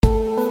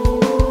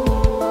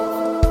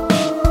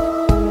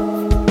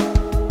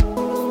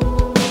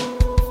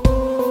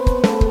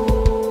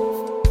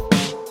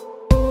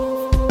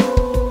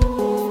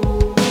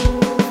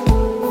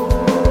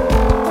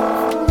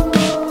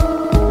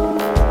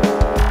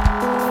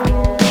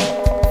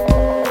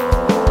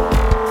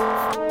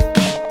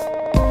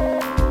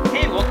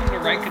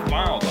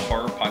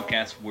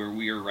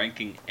we're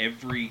ranking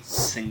every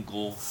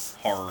single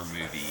horror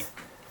movie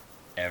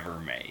ever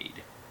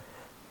made.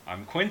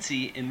 I'm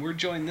Quincy, and we're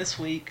joined this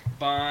week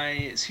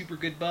by super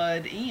good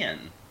bud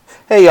Ian.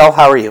 Hey y'all,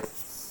 how are you?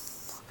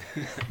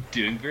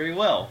 Doing very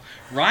well.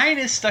 Ryan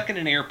is stuck in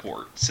an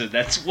airport, so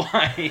that's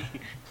why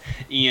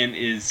Ian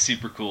is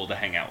super cool to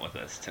hang out with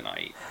us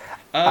tonight.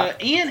 Uh,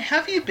 Ian, how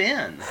have you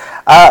been?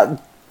 uh,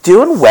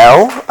 Doing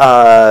well.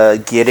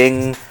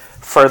 Getting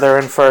further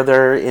and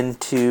further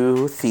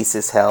into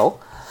thesis hell.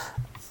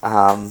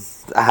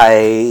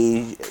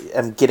 I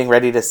am getting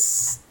ready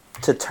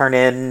to turn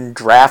in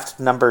draft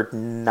number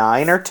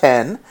 9 or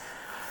 10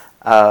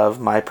 of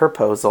my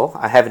proposal.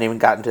 I haven't even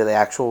gotten to the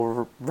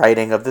actual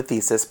writing of the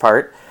thesis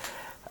part.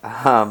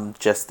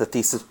 Just the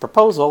thesis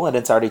proposal, and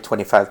it's already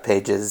 25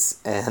 pages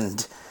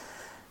and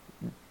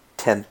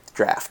 10th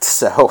draft.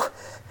 So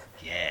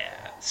Yeah.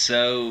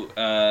 So,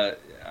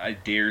 I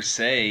dare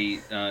say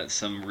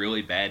some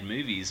really bad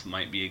movies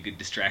might be a good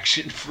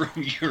distraction from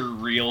your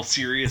real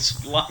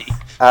serious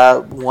life.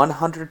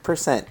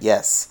 100%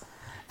 yes.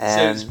 So,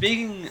 And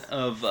speaking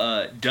of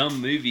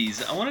dumb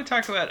movies, I want to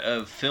talk about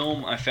a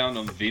film I found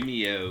on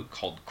Vimeo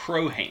called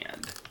Crow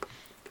Hand.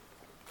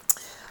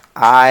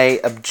 I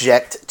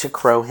object to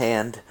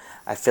Crowhand.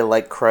 I feel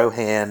like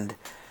Crowhand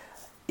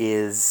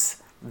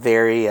is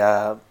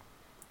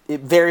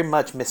it very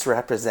much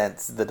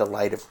misrepresents the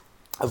delight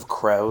of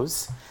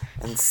crows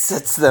and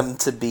sets them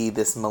to be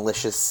this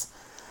malicious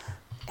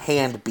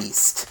hand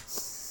beast.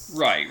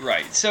 Right,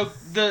 right. So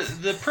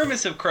the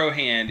premise of Crow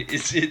Hand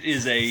is it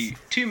is a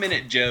 2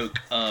 minute joke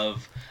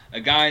of a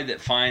guy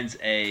that finds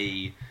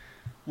a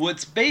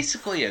what's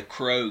basically a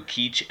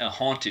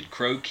haunted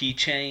crow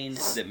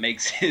keychain that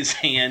makes his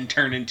hand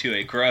turn into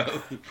a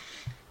crow,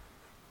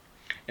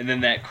 and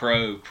then that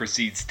crow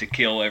proceeds to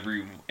kill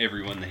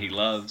everyone that he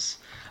loves.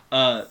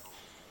 Uh,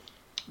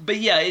 but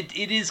yeah,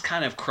 it is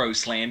kind of crow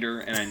slander,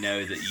 and I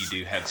know that you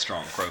do have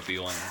strong crow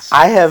feelings.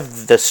 I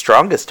have the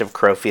strongest of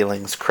crow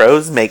feelings.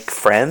 Crows make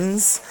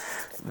friends.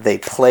 They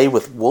play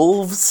with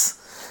wolves.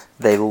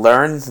 They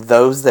learn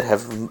those that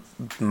have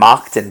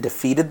mocked and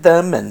defeated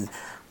them, and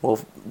will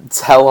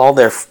tell all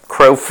their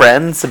crow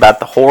friends about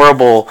the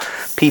horrible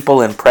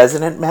people in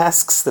president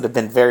masks that have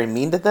been very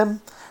mean to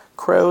them.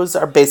 Crows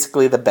are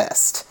basically the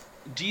best.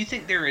 Do you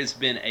think there has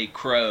been a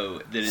crow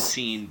that has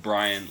seen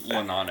Brian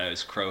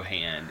Lonano's Crow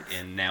Hand,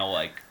 and now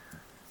like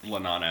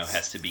Lonano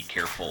has to be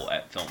careful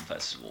at film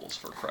festivals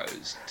for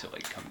crows to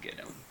like come get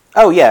him?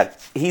 Oh yeah,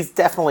 he's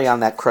definitely on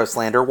that crow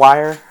slander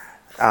wire.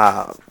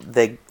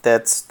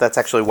 That's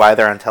actually why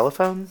they're on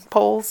telephone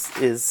poles.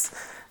 Is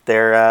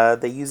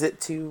they use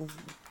it to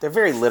they're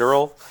very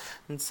literal,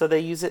 and so they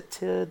use it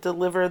to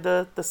deliver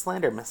the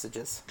slander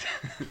messages.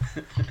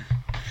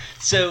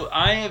 So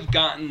I have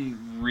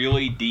gotten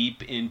really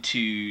deep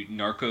into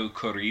narco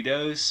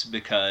corridos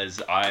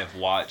because I've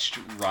watched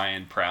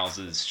Ryan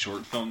Prowse's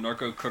short film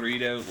Narco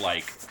Corrido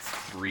like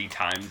 3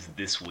 times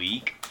this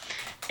week,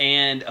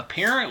 and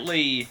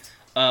apparently,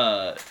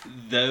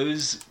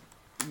 those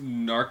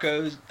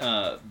narcos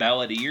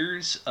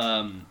balladeers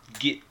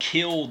get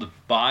killed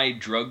by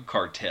drug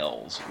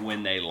cartels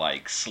when they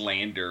like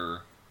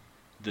slander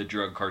the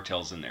drug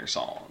cartels in their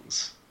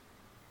songs.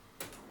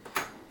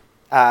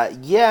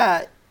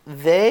 Yeah,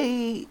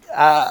 their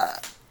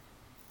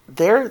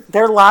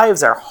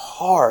lives are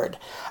hard.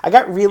 I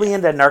got really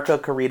into narco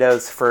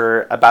corridos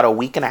for about a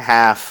week and a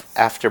half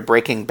after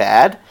Breaking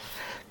Bad,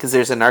 because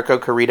there's a narco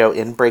corrido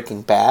in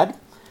Breaking Bad.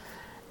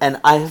 And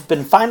I have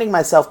been finding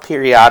myself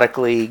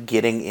periodically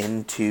getting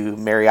into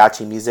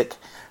mariachi music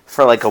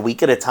for like a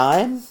week at a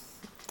time,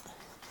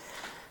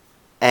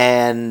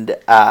 and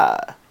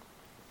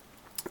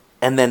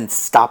and then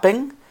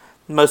stopping.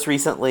 Most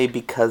recently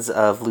because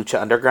of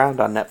Lucha Underground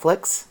on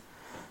Netflix.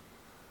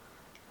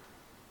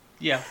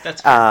 Yeah,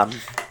 that's fair.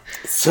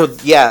 So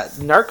yeah,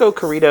 narco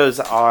corridos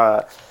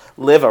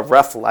live a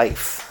rough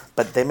life,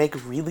 but they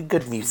make really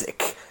good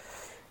music.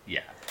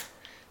 Yeah.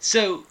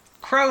 So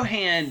Crow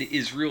Hand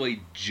is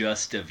really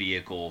just a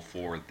vehicle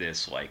for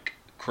this like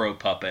crow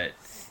puppet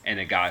and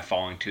a guy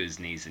falling to his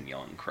knees and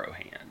yelling Crow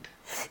Hand.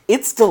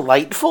 It's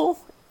delightful.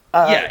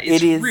 Yeah,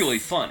 It it's really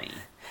is,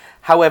 funny.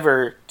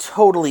 however,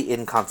 totally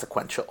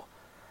inconsequential.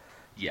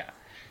 Yeah.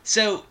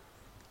 So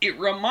it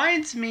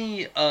reminds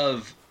me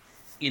of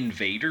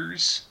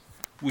Invaders,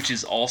 which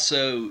is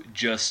also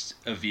just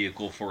a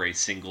vehicle for a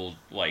single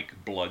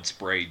like blood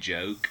spray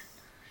joke.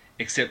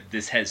 Except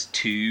this has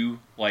two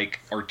like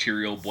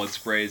arterial blood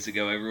sprays that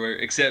go everywhere.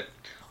 Except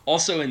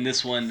also in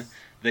this one,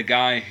 the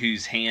guy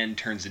whose hand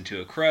turns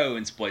into a crow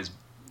and sprays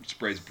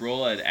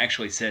blood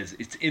actually says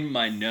it's in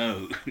my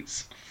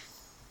nose.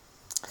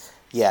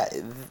 Yeah,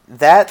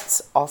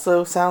 that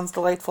also sounds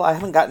delightful. I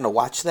haven't gotten to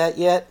watch that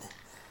yet.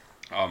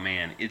 Oh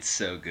man, it's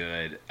so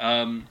good.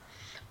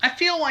 I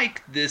feel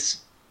like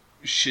this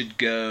should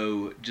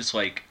go just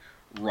like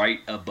right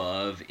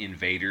above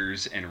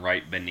Invaders and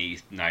right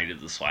beneath Night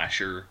of the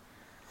Slasher,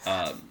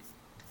 um,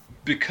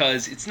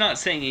 because it's not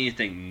saying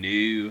anything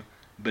new,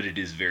 but it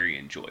is very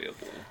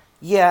enjoyable.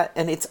 Yeah,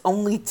 and it's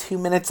only 2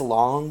 minutes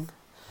long,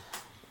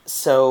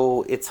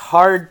 So it's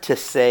hard to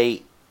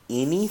say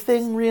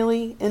anything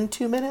really in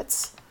 2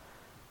 minutes.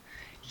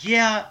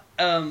 Yeah,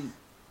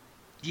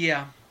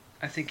 yeah,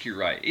 I think you're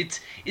right.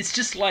 It's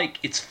just like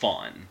it's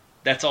fun.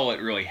 That's all it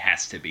really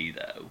has to be,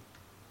 though.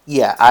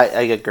 Yeah, I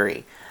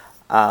agree.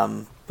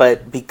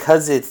 But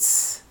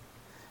because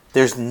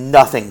there's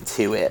nothing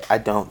to it, I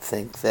don't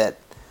think that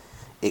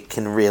it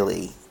can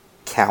really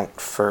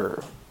count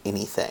for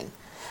anything.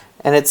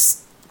 And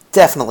it's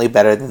definitely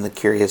better than the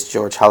Curious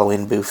George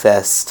Halloween Boo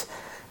Fest.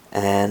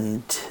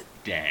 And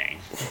Dang,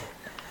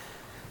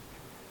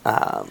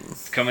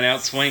 it's coming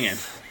out swinging.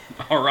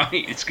 All right,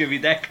 it's gonna be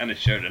that kind of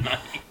show tonight.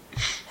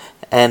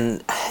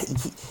 and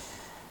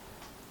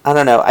I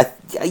don't know.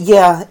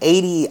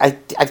 80. I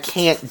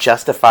can't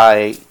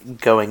justify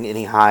going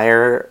any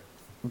higher,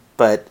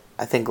 but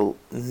I think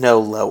no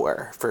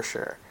lower for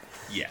sure.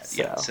 Yeah,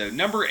 yeah. So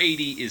number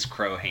 80 is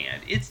Crow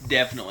Hand. It's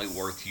definitely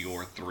worth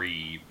your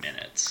 3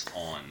 minutes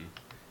on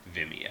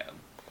Vimeo.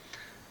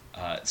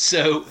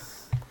 So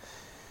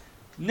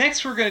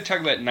next we're going to talk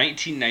about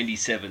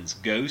 1997's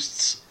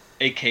Ghosts,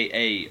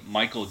 aka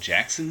Michael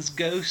Jackson's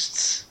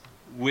Ghosts,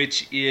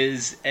 which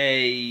is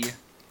I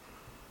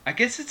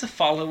guess it's a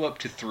follow-up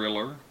to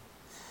Thriller.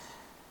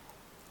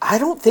 I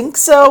don't think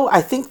so.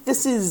 I think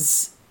this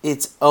is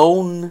its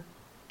own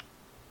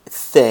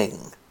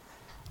thing.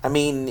 I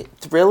mean,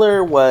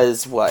 Thriller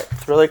was what?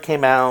 Thriller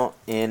came out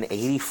in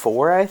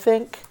 84, I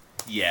think?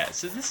 Yeah,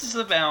 so this is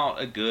about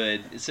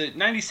it's a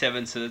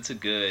 97, so that's a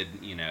good,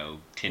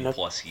 10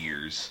 plus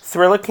years.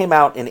 Thriller came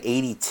out in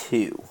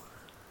 82.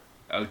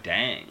 Oh,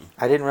 dang.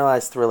 I didn't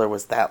realize Thriller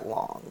was that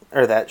long,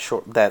 or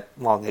that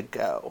long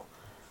ago.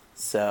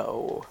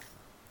 So,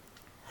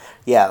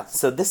 yeah,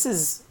 so this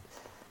is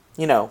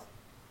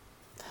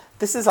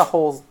a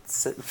whole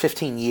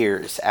 15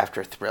 years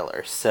after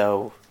Thriller,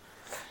 so...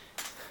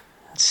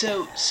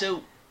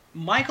 So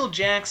Michael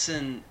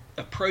Jackson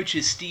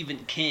approaches Stephen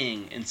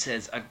King and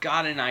says, I've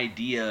got an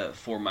idea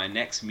for my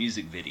next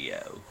music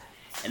video.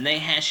 And they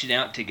hash it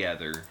out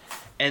together.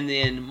 And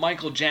then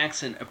Michael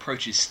Jackson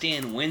approaches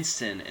Stan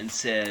Winston and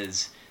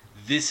says,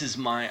 this is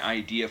my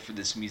idea for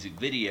this music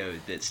video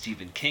that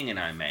Stephen King and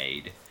I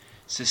made.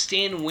 So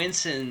Stan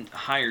Winston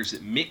hires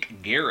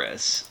Mick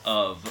Garris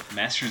of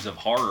Masters of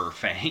Horror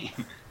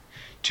fame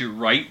to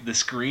write the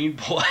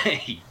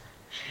screenplay.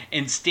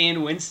 And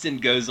Stan Winston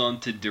goes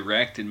on to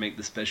direct and make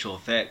the special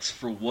effects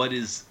for what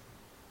is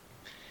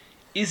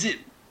it...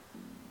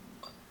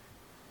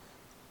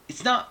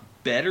 It's not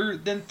better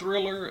than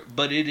Thriller,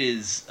 but it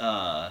is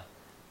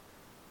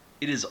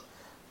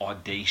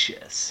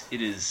audacious.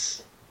 It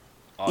is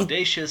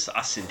audacious,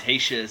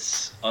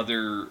 ostentatious,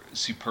 other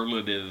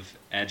superlative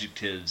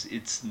adjectives.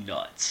 It's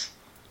nuts.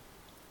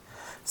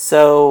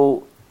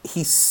 So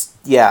he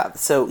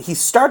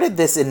started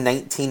this in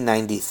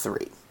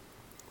 1993.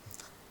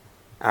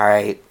 All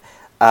right,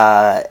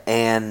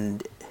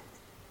 and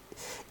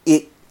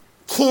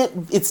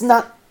it's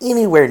not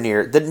anywhere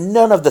near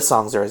none of the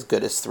songs are as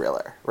good as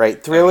Thriller,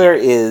 right? Thriller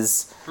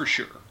is for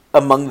sure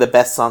among the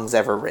best songs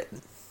ever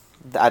written.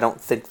 I don't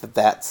think that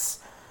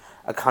that's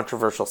a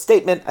controversial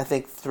statement. I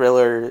think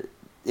Thriller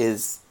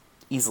is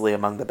easily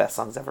among the best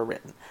songs ever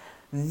written.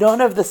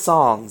 None of the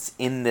songs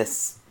in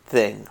this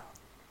thing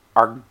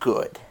are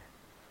good.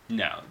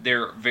 No,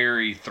 they're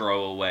very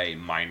throwaway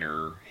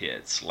minor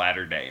hits,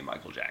 latter-day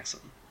Michael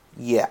Jackson.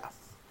 Yeah.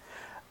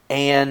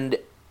 And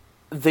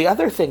the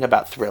other thing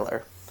about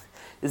Thriller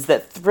is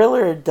that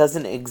Thriller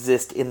doesn't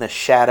exist in the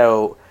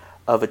shadow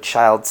of a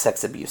child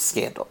sex abuse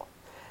scandal.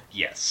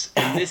 Yes,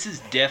 and this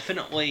is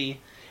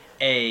definitely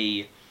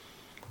a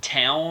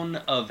town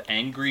of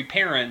angry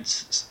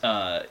parents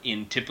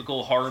in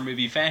typical horror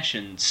movie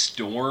fashion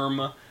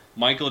storm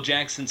Michael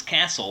Jackson's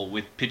castle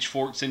with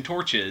pitchforks and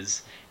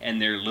torches,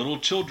 and their little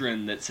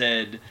children that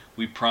said,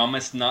 we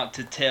promised not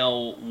to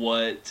tell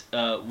what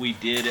we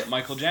did at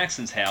Michael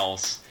Jackson's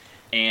house,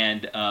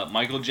 and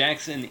Michael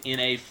Jackson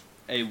in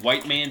a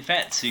white man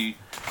fat suit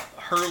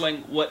hurling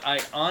what I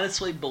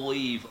honestly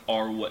believe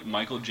are what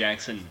Michael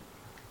Jackson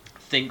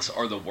thinks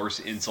are the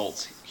worst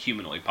insults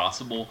humanly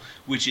possible,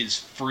 which is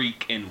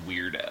freak and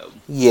weirdo.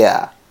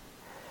 Yeah.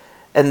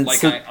 And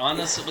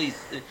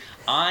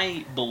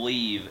I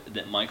believe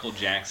that Michael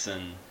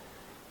Jackson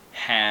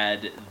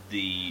had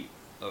the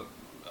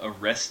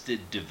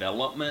Arrested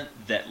Development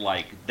that,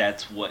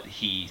 that's what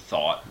he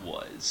thought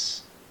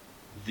was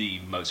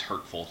the most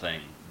hurtful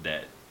thing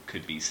that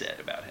could be said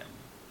about him.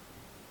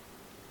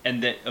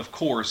 And that, of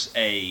course,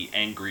 a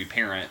angry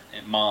parent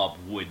and mob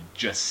would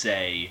just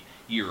say,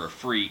 you're a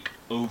freak,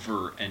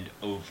 over and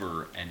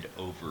over and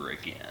over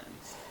again.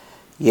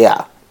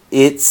 Yeah.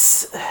 It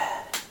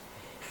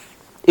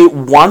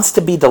wants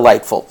to be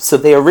delightful. So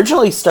they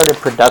originally started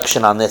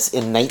production on this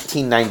in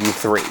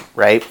 1993,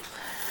 right?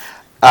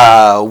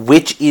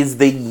 Which is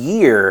the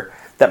year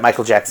that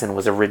Michael Jackson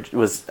was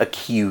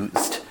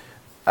accused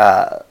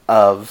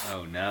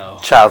of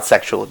child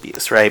sexual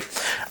abuse, right?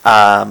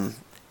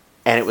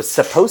 And it was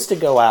supposed to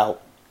go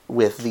out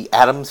with the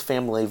Addams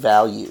Family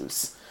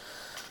Values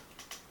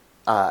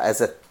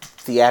as a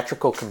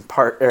theatrical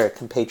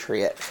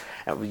compatriot.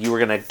 You were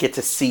going to get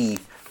to see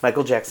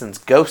Michael Jackson's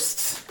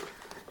Ghosts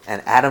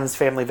and Addams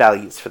Family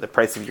Values for the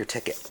price of your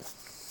ticket.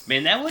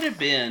 Man, that would have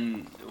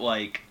been,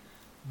 like,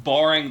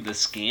 barring the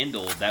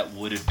scandal, that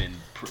would have been,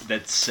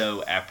 that's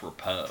so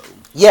apropos.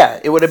 Yeah,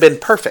 it would have been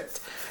perfect.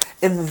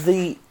 And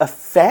the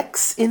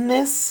effects in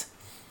this,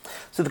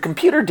 so the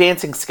computer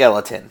dancing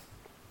skeleton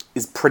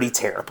is pretty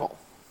terrible.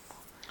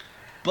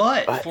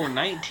 But for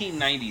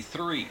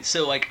 1993,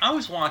 so, like, I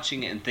was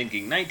watching it and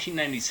thinking,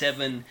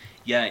 1997,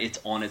 yeah, it's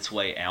on its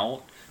way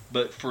out.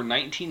 But for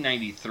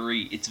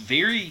 1993, it's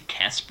very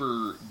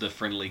Casper the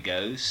Friendly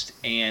Ghost,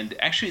 and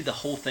actually the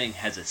whole thing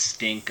has a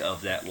stink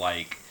of that,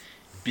 like,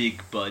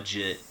 big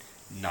budget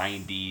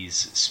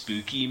 90s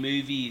spooky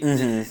movie.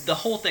 Mm-hmm. The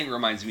whole thing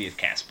reminds me of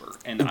Casper,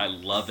 and I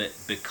love it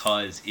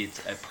because it's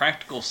a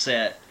practical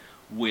set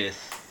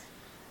with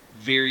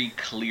very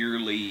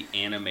clearly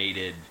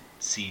animated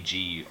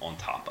CG on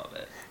top of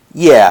it.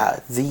 Yeah,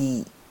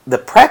 the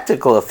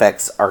practical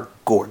effects are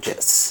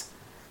gorgeous.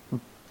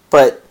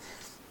 But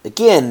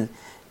again,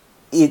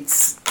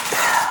 it's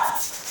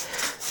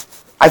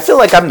I feel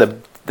like I'm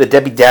the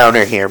Debbie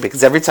Downer here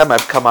because every time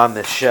I've come on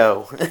this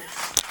show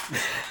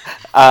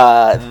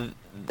I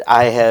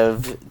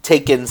have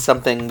taken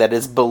something that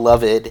is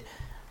beloved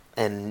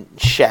and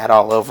shat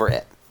all over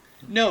it.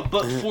 No,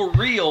 but for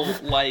real,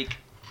 like,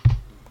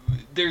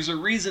 there's a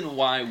reason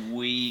why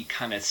we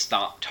kind of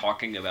stopped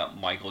talking about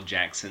Michael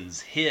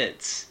Jackson's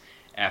hits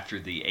after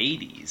the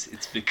 80s.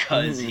 It's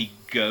because he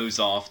goes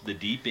off the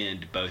deep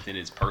end both in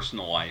his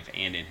personal life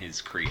and in his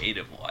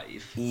creative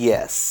life.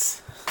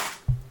 Yes.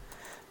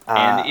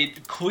 And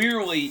it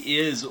clearly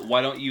is,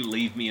 why don't you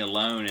leave me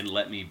alone and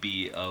let me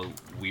be a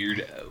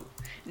weirdo?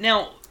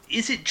 Now,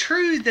 is it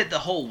true that the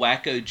whole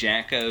Wacko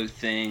Jacko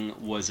thing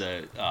was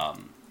a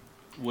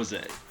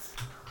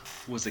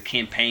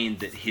campaign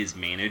that his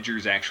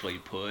managers actually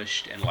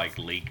pushed and, like,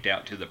 leaked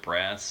out to the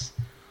press?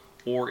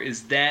 Or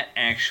is that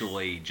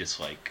actually just,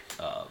 like,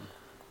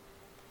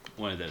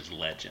 one of those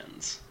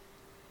legends?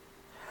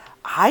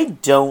 I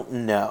don't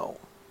know.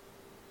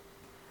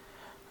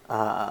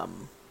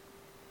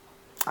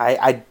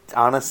 I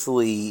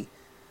honestly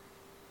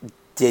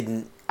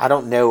didn't. I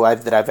don't know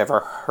that I've ever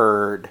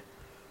heard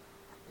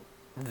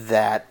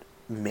that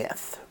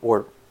myth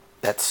or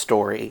that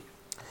story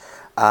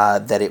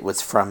that it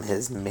was from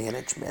his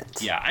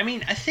management. Yeah, I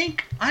mean, I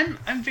think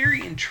I'm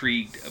very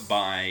intrigued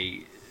by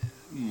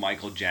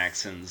Michael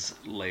Jackson's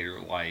later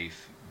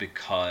life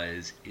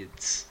because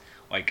it's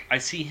like I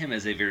see him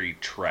as a very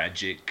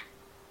tragic,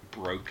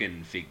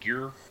 broken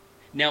figure.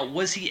 Now,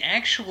 was he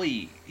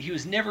actually... He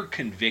was never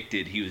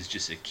convicted, he was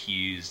just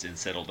accused and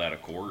settled out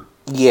of court?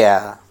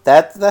 Yeah,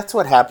 that's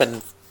what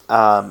happened.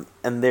 And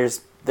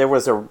there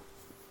was a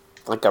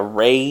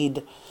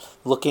raid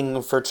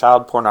looking for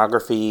child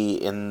pornography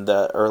in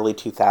the early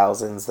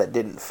 2000s that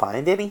didn't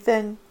find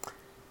anything.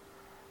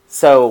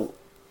 So,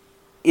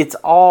 it's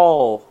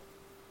all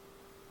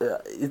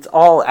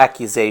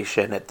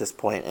accusation at this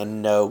point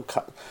and no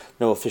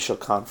official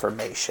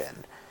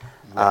confirmation.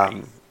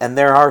 Right. And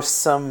there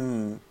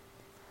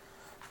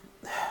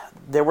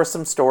were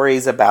some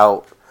stories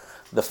about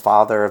the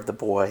father of the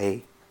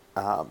boy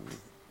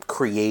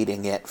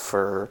creating it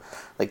for,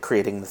 like,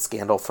 creating the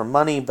scandal for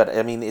money, but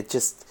I mean, I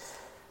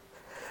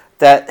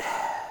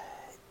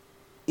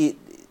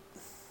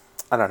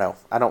don't know.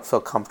 I don't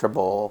feel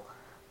comfortable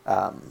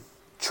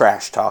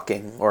trash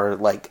talking or,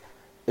 like,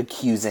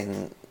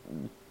 accusing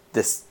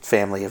this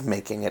family of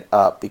making it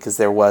up because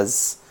there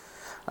was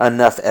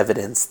enough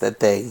evidence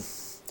that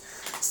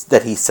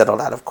he settled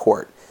out of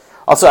court.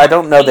 Also, I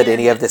don't know that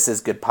any of this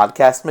is good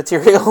podcast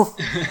material.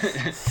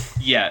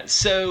 Yeah,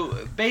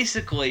 so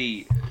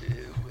basically,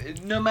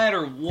 no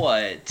matter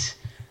what,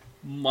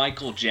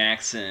 Michael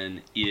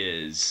Jackson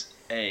is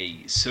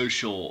a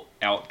social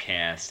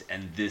outcast,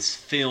 and this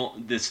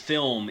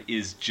film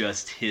is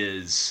just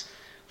his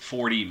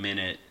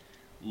 40-minute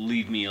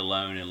leave me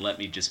alone and let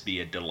me just be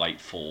a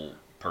delightful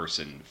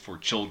person for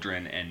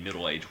children and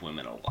middle-aged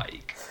women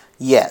alike.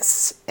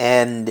 Yes,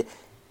 and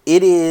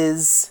it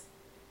is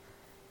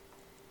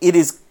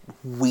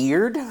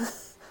weird.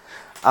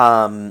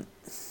 And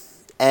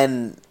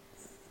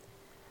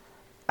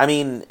I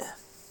mean,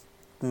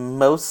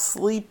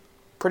 mostly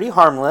pretty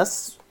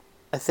harmless,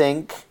 I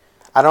think.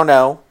 I don't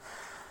know.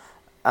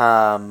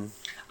 I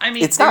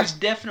mean, there's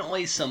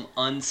definitely some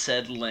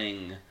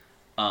unsettling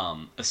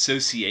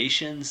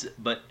associations,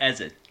 but as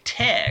a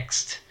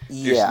text,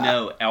 there's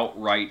no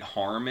outright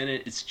harm in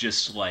it. It's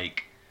just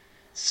like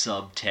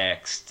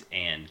subtext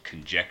and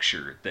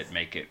conjecture that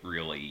make it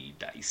really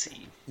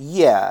dicey.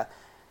 Yeah.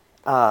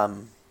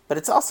 But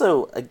it's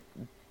also,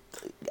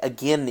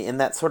 again, in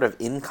that sort of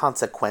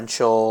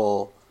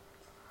inconsequential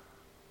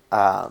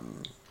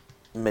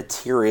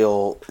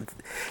material.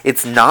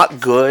 It's not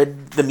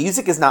good. The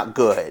music is not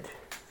good.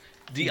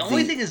 The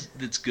only thing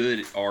that's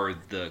good are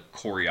the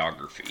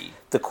choreography.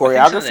 The choreography,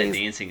 I think that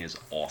dancing is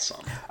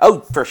awesome.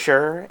 Oh, for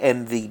sure,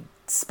 and the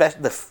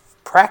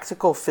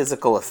practical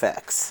physical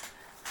effects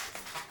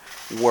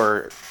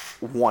were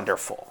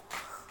wonderful.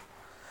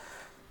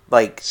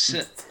 Like,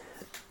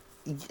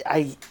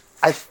 I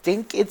I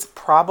think it's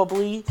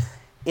probably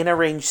in a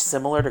range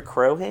similar to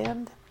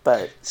Crowhand,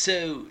 but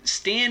So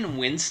Stan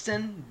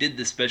Winston did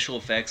the special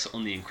effects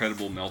on The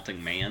Incredible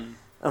Melting Man.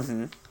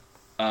 mhm.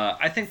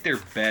 I think they're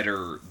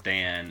better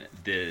than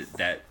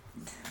that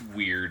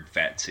weird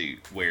fat suit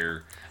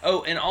where.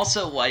 Oh, and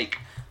also like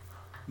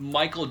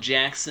Michael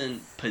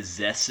Jackson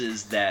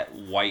possesses that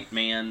white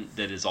man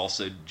that is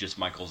also just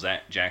Michael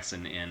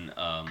Jackson in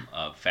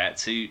a fat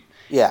suit,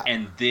 Yeah.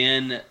 and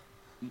then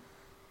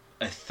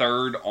a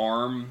third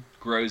arm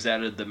grows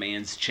out of the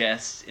man's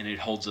chest, and it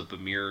holds up a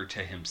mirror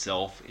to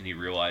himself, and he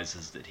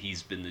realizes that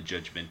he's been the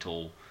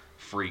judgmental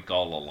freak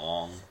all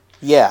along.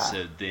 Yeah.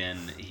 So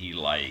then he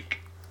like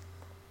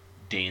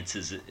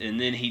dances, and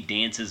then he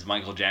dances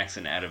Michael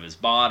Jackson out of his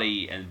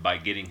body, and by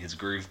getting his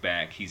groove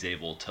back, he's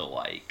able to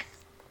like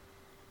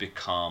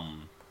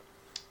become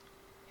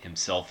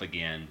himself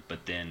again,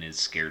 but then is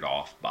scared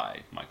off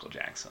by Michael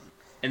Jackson.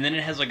 And then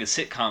it has like a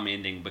sitcom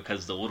ending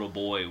because the little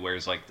boy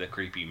wears like the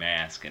creepy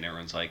mask, and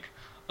everyone's like,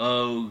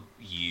 "Oh,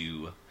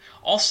 you."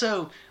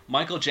 Also,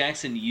 Michael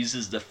Jackson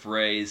uses the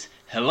phrase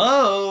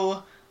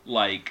 "hello"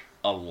 like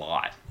a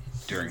lot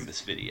during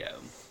this video.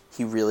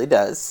 He really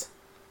does.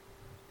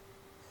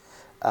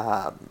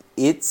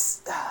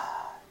 It's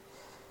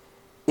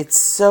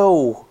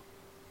so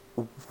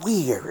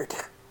weird.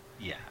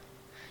 Yeah.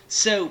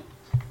 So,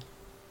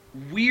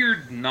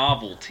 weird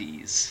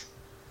novelties,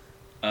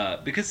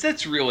 because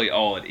that's really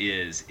all it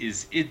is.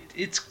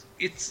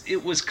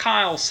 It was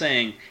Kyle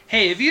saying,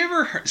 "Hey, have you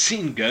ever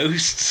seen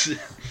Ghosts?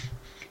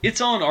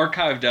 It's on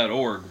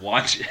archive.org.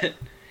 Watch it."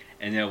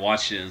 And then I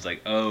watched it and was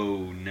like,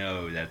 "Oh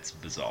no, that's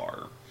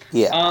bizarre."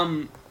 Yeah.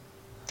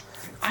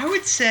 I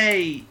would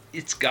say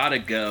it's got to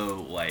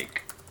go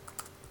like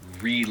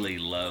really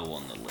low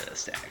on the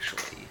list,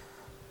 actually.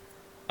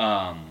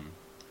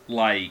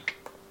 Like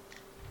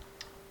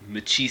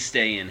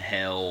Machiste in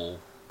Hell,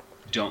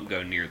 Don't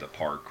Go Near the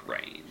Park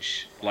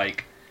range.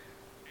 Like,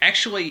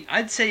 actually,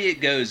 I'd say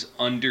it goes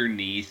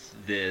underneath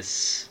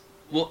this.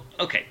 Well,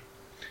 okay.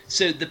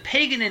 So the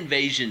Pagan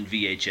Invasion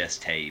VHS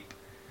tape,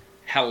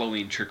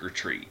 Halloween Trick or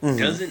Treat,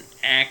 doesn't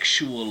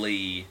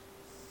actually.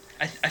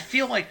 I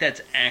feel like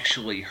that's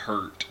actually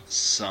hurt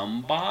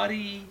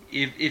somebody.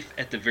 If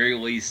at the very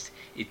least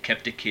it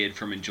kept a kid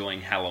from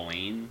enjoying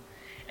Halloween.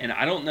 And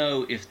I don't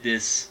know if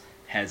this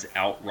has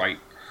outright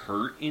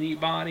hurt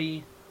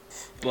anybody,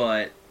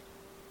 but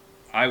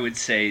I would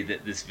say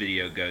that this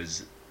video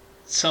goes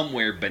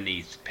somewhere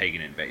beneath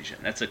Pagan Invasion.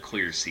 That's a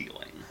clear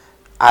ceiling.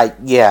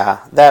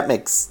 That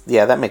makes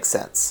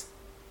sense.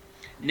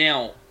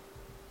 Now,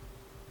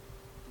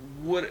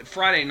 what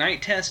Friday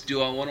Night Test?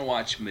 Do I want to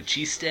watch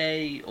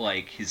Machiste,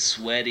 like his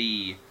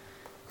sweaty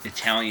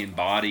Italian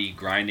body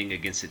grinding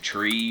against a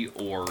tree,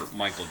 or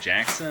Michael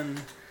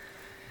Jackson?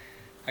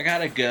 I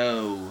gotta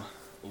go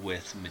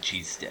with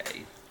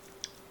Machiste.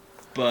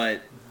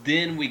 But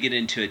then we get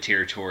into a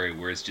territory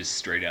where it's just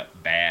straight up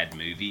bad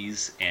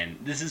movies, and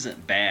this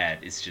isn't bad,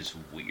 it's just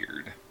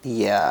weird.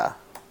 Yeah.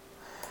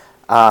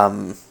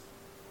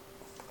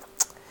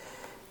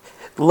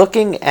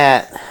 Looking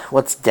at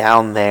what's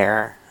down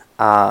there,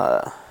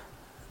 I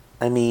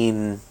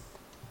mean,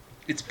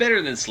 It's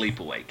better than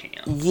Sleepaway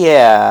Camp.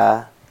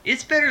 yeah.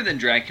 It's better than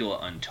Dracula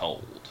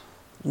Untold.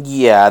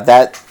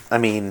 Yeah, I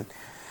mean,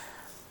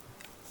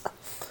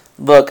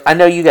 look, I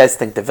know you guys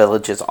think The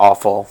Village is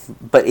awful,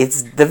 but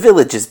The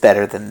Village is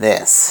better than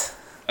this.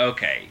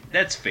 Okay,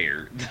 that's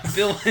fair. The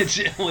Village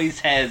at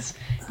least has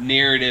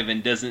narrative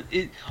and doesn't.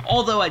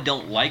 Although I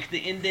don't like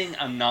the ending,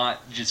 I'm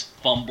not just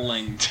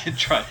fumbling to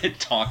try to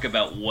talk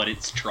about what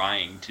it's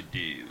trying to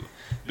do.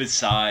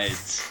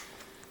 Besides,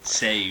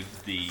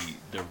 save the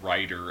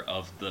writer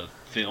of the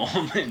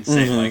film and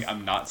say like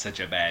I'm not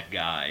such a bad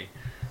guy.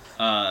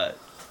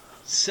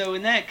 So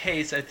in that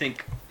case, I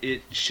think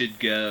it should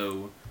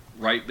go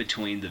right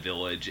between The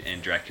Village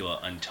and Dracula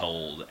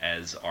Untold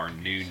as our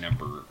new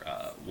number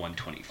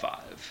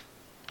 125.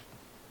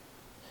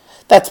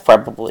 That's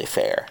probably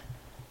fair.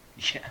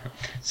 Yeah.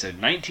 So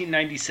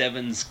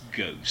 1997's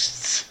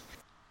Ghosts.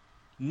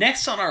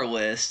 Next on our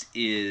list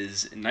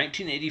is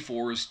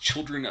 1984's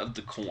Children of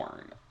the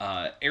Corn.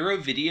 Arrow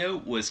Video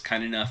was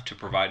kind enough to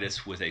provide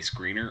us with a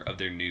screener of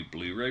their new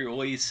Blu-ray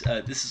release.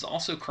 This is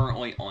also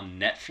currently on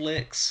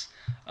Netflix.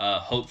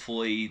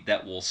 Hopefully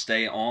that will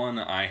stay on.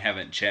 I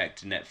haven't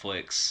checked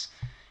Netflix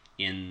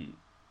in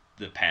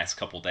the past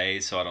couple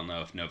days, so I don't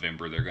know if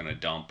November they're going to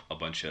dump a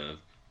bunch of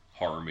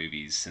horror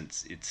movies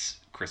since it's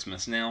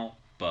Christmas now.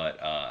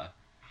 But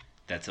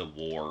that's a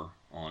war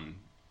on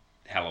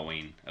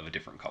Halloween of a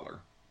different color.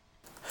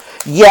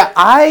 Yeah,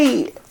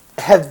 I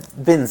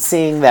have been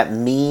seeing that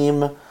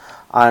meme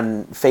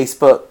on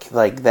Facebook,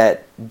 like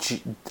that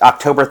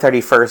October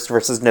 31st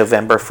versus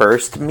November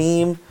 1st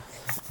meme.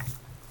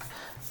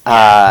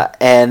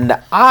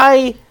 And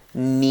I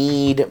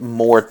need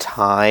more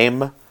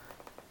time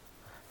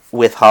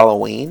with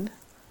Halloween.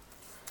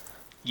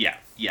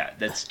 Yeah,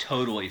 that's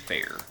totally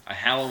fair. A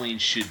Halloween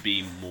should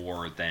be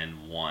more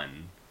than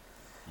 1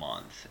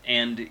 month.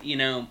 And,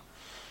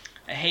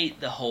 I hate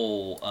the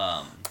whole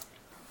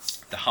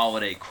the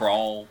holiday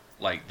crawl,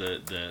 like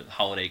the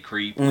holiday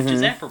creep, which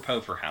is Mm-hmm.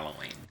 apropos for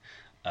Halloween.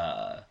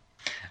 Uh,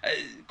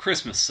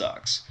 Christmas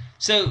sucks.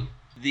 So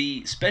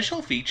the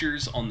special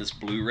features on this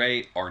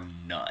Blu-ray are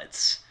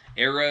nuts.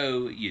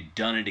 Arrow, you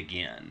done it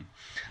again.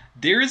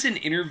 There is an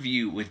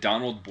interview with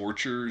Donald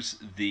Borchers,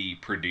 the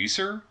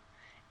producer,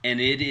 and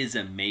it is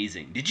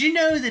amazing. Did you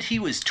know that he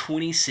was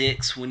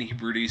 26 when he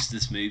produced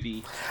this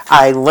movie?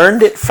 I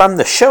learned it from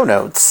the show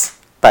notes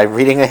by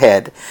reading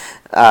ahead,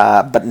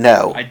 but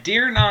no. I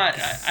dare not.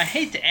 I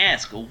hate to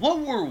ask, what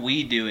were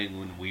we doing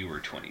when we were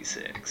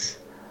 26?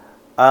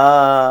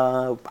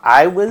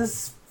 I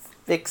was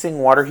fixing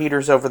water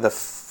heaters over the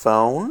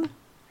phone.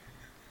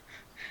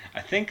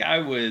 I think I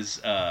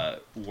was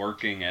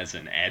working as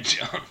an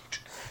adjunct.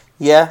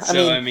 Yeah,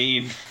 I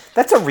mean,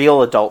 that's a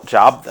real adult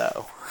job,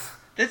 though.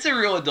 that's a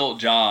real adult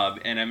job,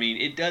 and I mean,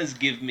 it does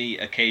give me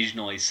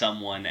occasionally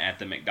someone at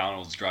the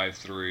McDonald's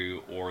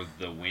drive-thru or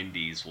the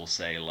Wendy's will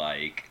say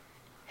like,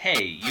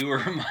 "Hey, you were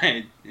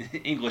my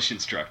English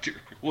instructor.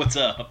 What's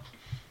up?"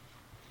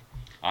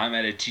 I'm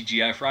at a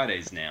TGI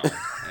Fridays now,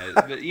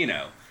 but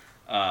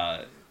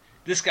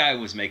this guy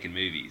was making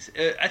movies.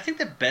 I think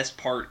the best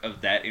part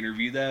of that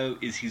interview, though,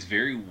 is he's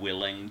very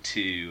willing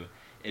to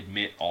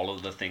admit all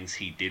of the things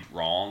he did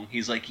wrong.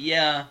 He's like,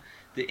 yeah,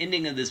 the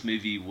ending of this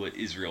movie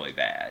is really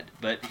bad.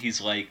 But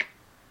he's like,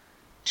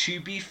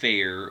 to be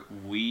fair,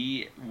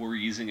 we were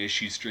using a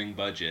shoestring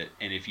budget,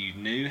 and if you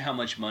knew how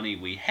much money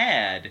we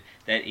had,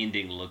 that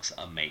ending looks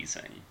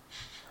amazing.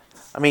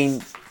 I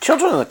mean,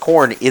 Children of the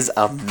Corn is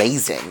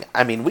amazing.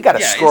 I mean, we got to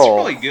Yeah,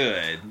 scroll it's really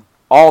good.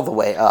 all the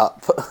way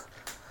up.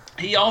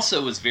 He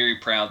also was very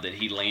proud that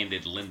he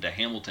landed Linda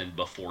Hamilton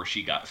before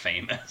she got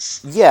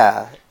famous.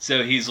 Yeah.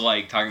 So he's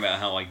like talking about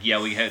how like,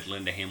 yeah, we had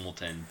Linda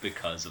Hamilton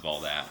because of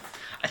all that.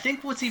 I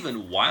think what's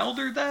even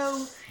wilder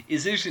though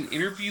is there's an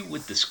interview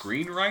with the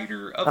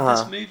screenwriter of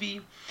this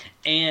movie,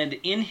 and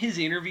in his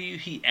interview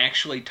he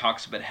actually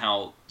talks about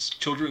how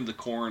Children of the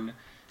Corn,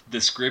 the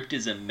script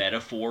is a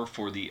metaphor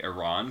for the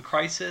Iran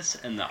crisis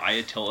and the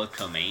Ayatollah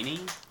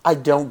Khomeini. I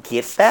don't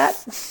get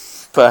that,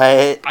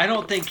 but I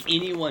don't think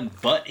anyone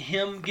but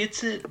him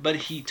gets it, but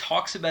he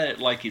talks about it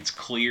like it's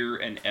clear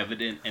and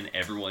evident and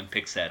everyone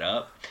picks that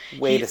up.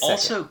 Wait a second. He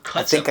also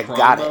cuts a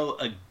promo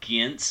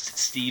against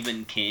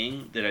Stephen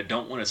King that I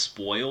don't want to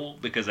spoil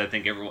because I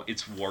think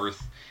it's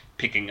worth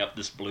picking up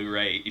this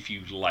Blu-ray if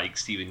you like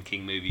Stephen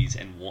King movies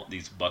and want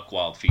these buck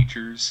wild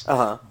features.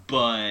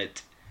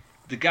 But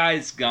the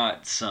guy's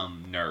got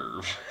some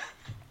nerve.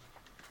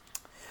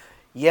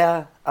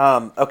 Yeah.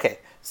 Okay.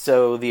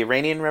 So the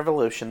Iranian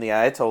Revolution, the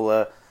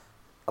Ayatollah,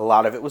 a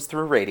lot of it was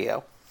through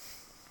radio.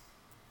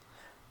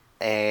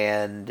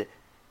 And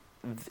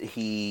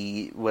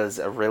he was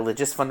a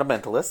religious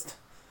fundamentalist.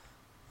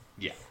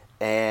 Yeah.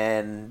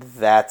 And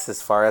that's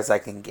as far as I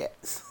can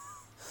get.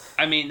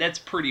 I mean, that's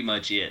pretty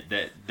much it,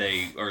 that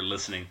they are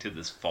listening to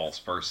this false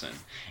person.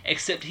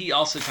 Except he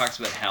also talks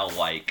about how,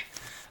 like,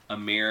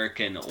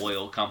 American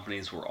oil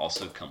companies were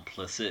also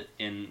complicit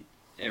in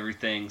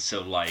everything,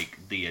 so like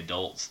the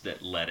adults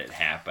that let it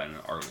happen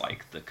are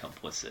like the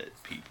complicit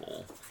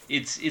people.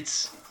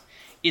 It's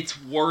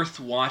worth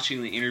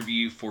watching the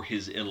interview for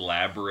his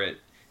elaborate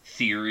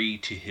theory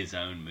to his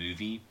own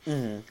movie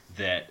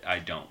that I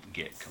don't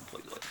get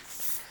completely.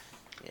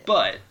 Yeah.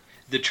 But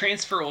the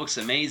transfer looks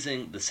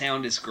amazing. The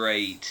sound is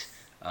great.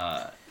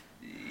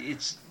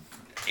 It's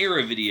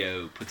Era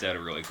Video puts out a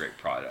really great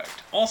product.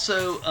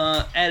 Also,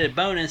 added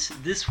bonus,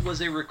 this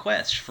was a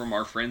request from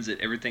our friends at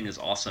Everything Is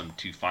Awesome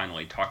to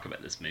finally talk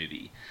about this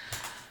movie.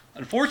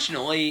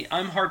 Unfortunately,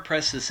 I'm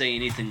hard-pressed to say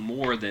anything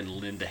more than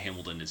Linda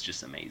Hamilton is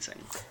just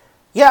amazing.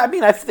 Yeah, I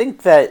mean, I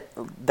think that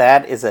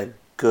is a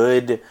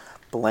good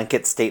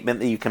blanket statement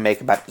that you can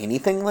make about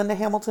anything Linda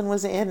Hamilton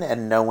was in,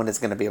 and no one is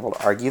going to be able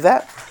to argue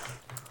that.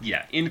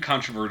 Yeah,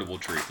 incontrovertible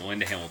truth.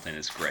 Linda Hamilton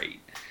is great.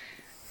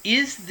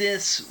 Is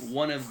this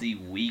one of the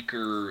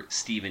weaker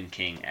Stephen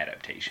King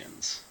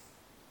adaptations?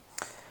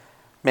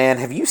 Man,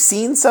 have you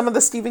seen some of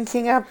the Stephen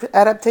King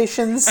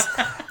adaptations?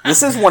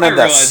 This is one of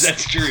the realize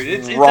that's true.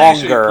 It's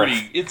actually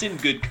pretty. It's in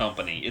good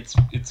company. It's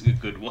a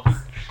good one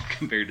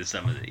compared to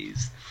some of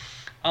these.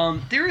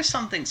 There is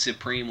something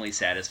supremely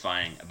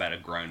satisfying about a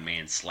grown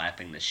man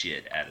slapping the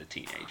shit out of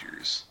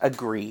teenagers.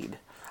 Agreed.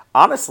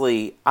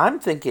 Honestly, I'm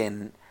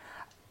thinking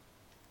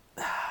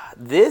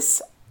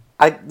this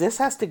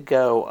has to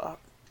go.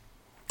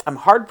 I'm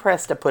hard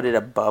pressed to put it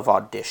above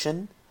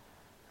Audition,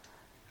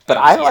 but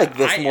I like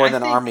this more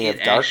than Army of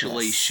Darkness. It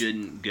actually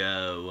shouldn't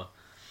go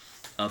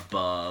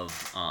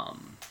above.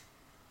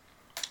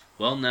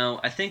 Well, no,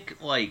 I think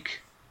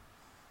like.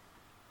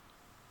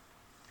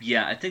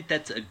 Yeah, I think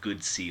that's a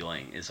good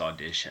ceiling is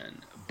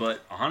Audition. But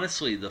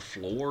honestly, the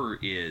floor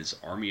is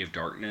Army of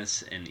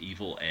Darkness and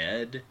Evil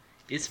Ed.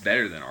 It's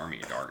better than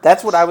Army of Darkness.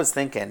 That's what I was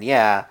thinking,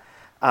 yeah.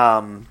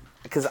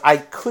 Because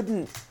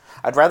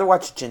I'd rather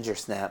watch Ginger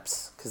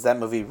Snaps, because that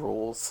movie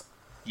rules.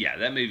 Yeah,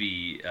 that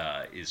movie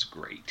is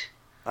great.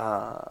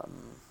 I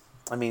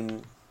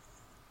mean,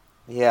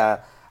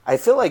 yeah. I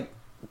feel like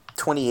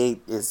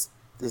 28 is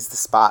the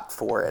spot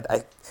for it.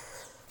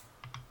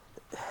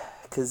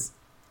 because,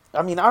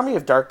 I mean, Army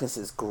of Darkness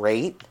is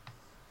great,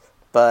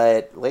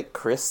 but like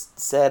Chris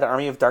said,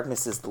 Army of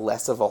Darkness is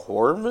less of a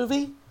horror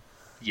movie.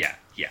 Yeah,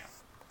 yeah.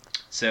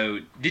 So,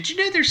 did you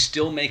know they're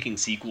still making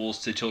sequels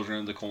to Children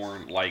of the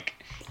Corn? Like,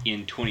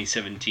 in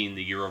 2017,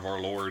 the year of our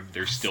Lord,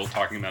 they're still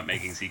talking about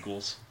making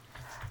sequels?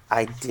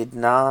 I did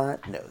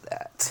not know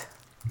that.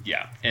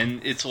 Yeah,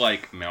 and it's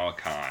like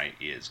Malachi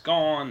is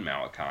gone,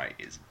 Malachi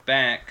is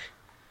back,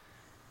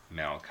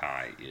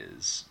 Malachi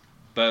is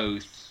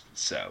both,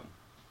 so,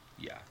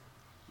 yeah,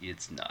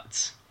 it's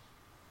nuts.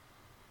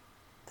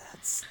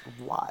 That's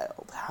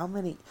wild. How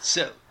many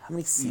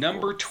sequels?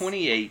 Number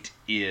 28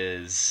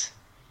 is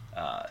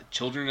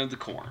Children of the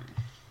Corn.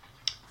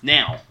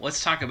 Now,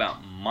 let's talk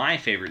about my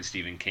favorite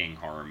Stephen King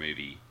horror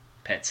movie,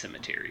 Pet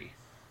Sematary.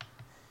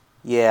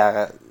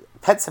 Yeah,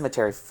 Pet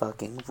Sematary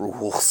fucking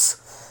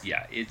rules.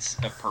 Yeah, it's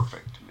a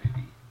perfect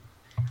movie.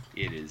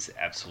 It is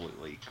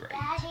absolutely great.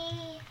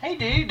 Daddy. Hey,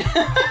 dude.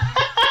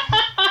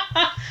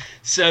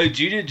 So,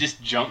 Judah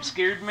just jump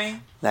scared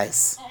me?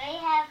 Nice. I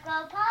have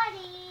go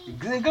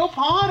potty. Go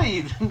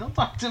potty. Don't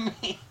talk to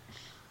me.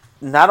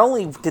 Not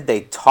only did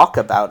they talk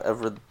about a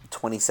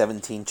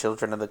 2017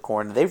 Children of the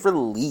Corn, they've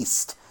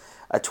released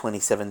a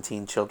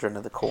 2017 Children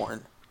of the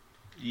Corn.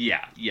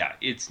 Yeah,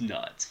 it's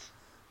nuts.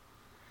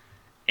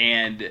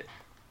 And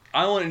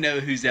I want to know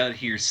who's out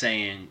here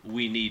saying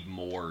we need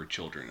more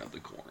Children of the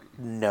Corn.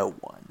 No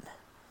one.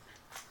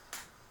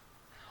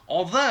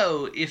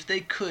 Although, if they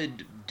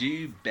could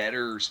do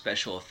better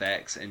special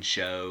effects and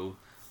show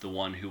the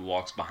one who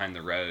walks behind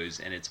the rose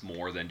and it's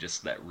more than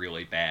just that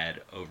really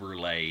bad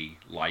overlay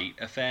light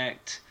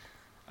effect,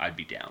 I'd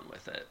be down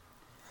with it.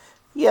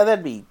 Yeah,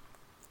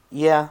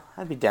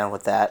 I'd be down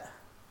with that.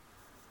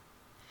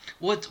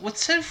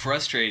 What's so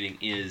frustrating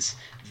is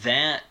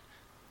that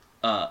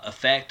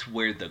effect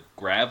where the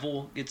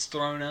gravel gets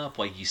thrown up,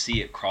 like you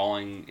see it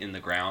crawling in the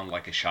ground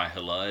like a Shai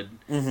Hulud.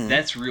 Mm-hmm.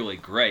 That's really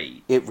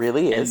great. It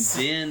really is.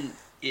 And then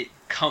it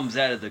comes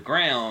out of the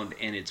ground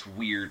and it's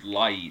weird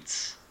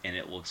lights and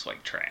it looks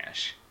like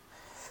trash.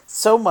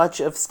 So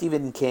much of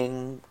Stephen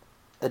King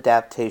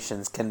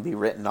adaptations can be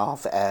written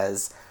off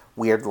as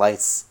weird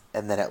lights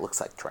and then it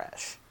looks like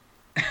trash.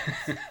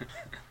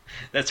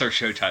 That's our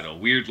show title,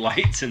 Weird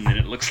Lights and then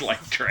it looks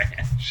like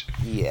trash.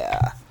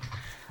 Yeah.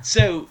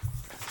 So,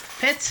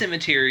 Pet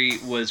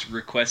Sematary was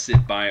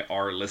requested by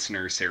our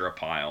listener, Sarah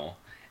Pyle,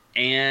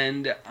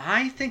 and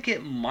I think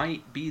it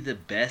might be the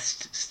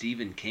best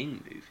Stephen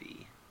King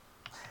movie.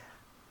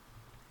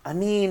 I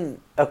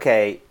mean,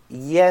 okay,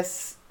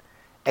 yes,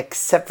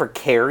 except for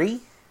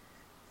Carrie.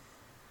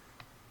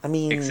 I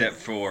mean... Except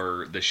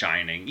for The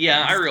Shining.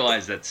 Yeah, I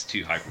realize that's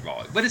too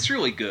hyperbolic, but it's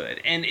really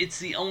good. And it's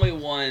the only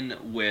one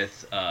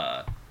with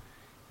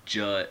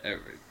Judd...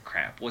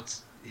 crap,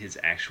 what's his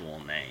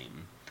actual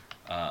name?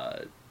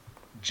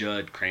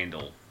 Judd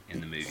Crandall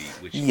in the movie,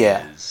 which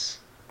is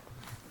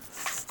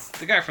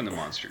the guy from The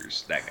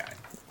Monsters, that guy.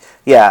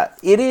 Yeah,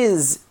 it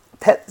is...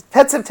 Pet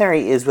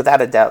Sematary is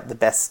without a doubt the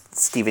best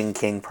Stephen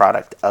King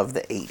product of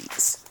the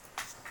 80s.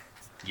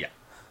 Yeah.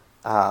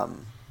 I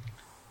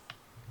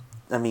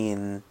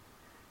mean,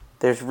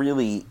 there's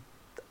really...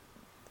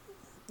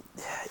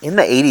 In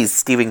the 80s,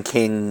 Stephen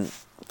King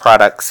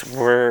products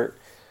were...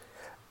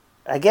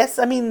 I guess,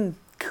 I mean,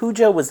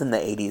 Cujo was in the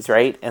 80s,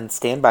 right? And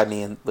Stand By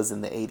Me was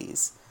in the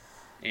 80s.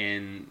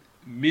 And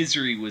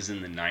Misery was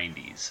in the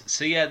 90s.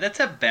 So yeah, that's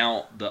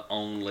about the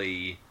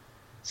only...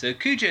 So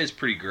Cujo is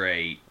pretty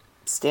great.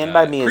 Stand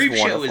By Me is Creepshow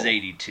wonderful. was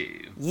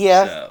 82.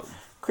 Yeah, so.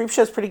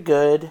 Creepshow's pretty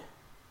good.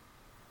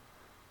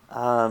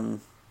 But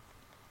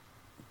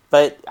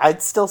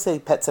I'd still say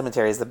Pet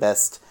Sematary is the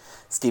best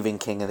Stephen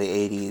King of the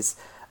 80s.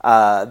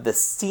 The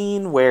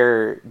scene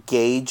where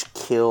Gage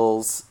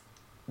kills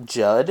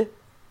Judd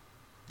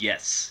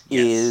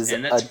is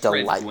and that's a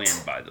Fred delight. Gwynn,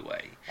 by the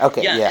way.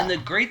 Okay, yeah. And the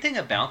great thing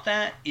about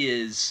that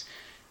is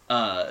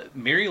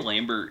Mary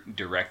Lambert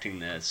directing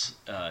this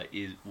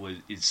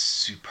is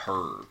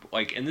superb.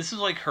 Like, and this is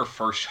like her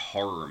first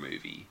horror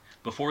movie.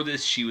 Before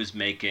this, she was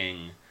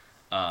making.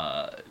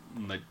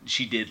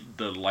 She did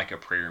the Like a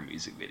Prayer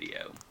music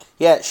video.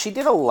 Yeah, she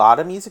did a lot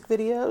of music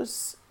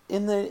videos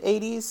in the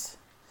 80s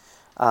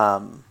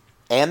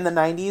and the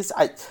 90s.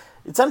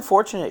 It's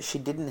unfortunate she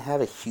didn't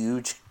have a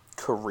huge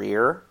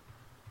career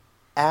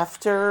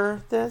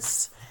after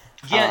this.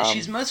 Yeah,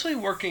 she's mostly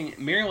working...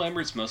 Mary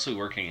Lambert's mostly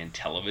working in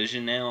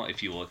television now,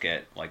 if you look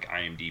at, like,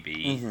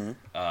 IMDb. Mm-hmm.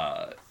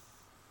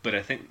 But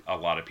I think a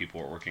lot of people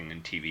are working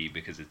in TV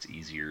because it's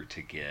easier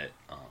to get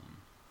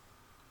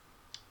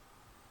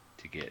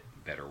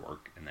better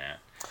work in that.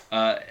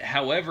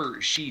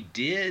 However, she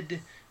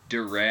did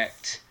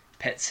direct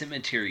Pet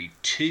Sematary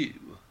 2.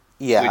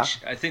 Yeah. Which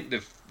I think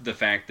the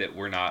fact that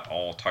we're not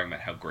all talking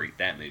about how great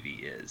that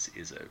movie is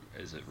a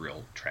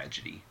real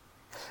tragedy.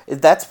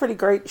 That's pretty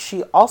great.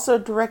 She also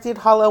directed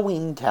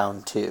Halloween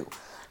Town 2.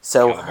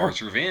 So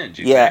Calabar's Revenge,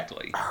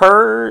 exactly. Yeah,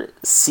 her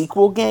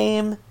sequel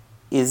game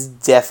is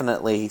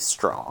definitely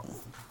strong.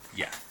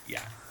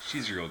 Yeah,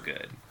 she's real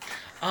good.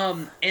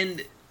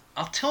 And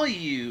I'll tell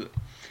you,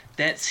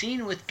 that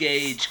scene with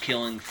Gage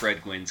killing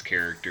Fred Gwynn's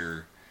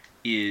character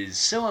is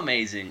so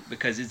amazing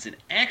because it's an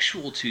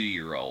actual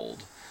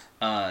 2-year-old.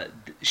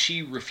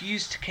 She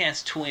refused to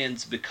cast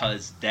twins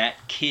because that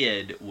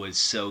kid was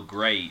so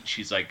great.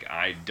 She's like,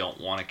 I don't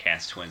want to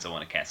cast twins. I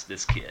want to cast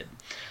this kid.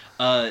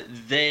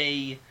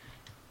 They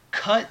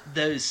cut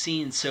those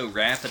scenes so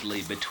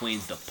rapidly between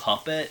the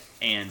puppet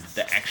and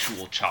the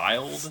actual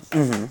child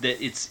that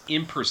it's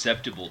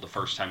imperceptible the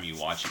first time you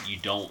watch it. You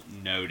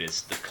don't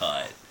notice the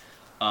cut.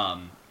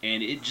 And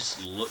it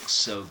just looks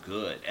so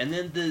good. And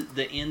then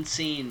the end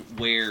scene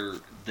where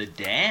the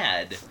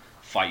dad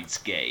fights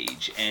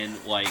Gage, and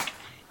like,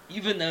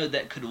 even though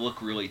that could look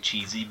really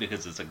cheesy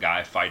because it's a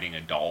guy fighting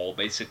a doll,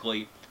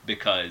 basically,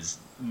 because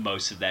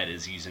most of that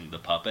is using the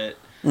puppet,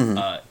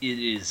 it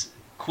is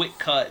quick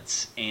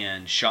cuts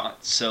and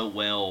shot so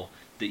well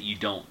that you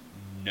don't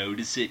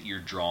notice it, you're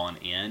drawn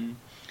in.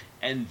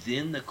 And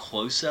then the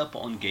close-up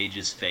on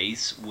Gage's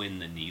face when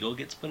the needle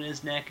gets put in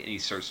his neck and he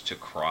starts to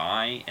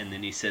cry, and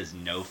then he says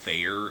no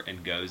fair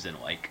and goes and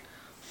like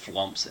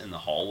flumps in the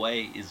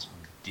hallway is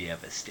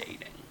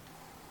devastating.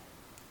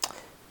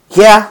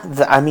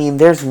 Yeah, I mean,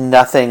 there's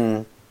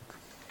nothing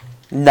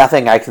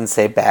I can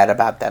say bad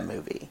about that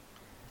movie.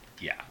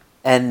 Yeah.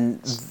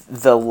 And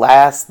the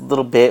last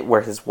little bit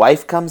where his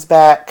wife comes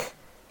back.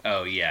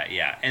 Oh,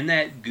 yeah. And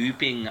that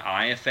gooping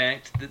eye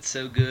effect that's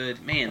so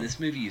good. Man, this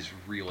movie is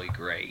really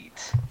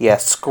great. Yeah,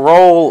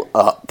 scroll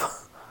up.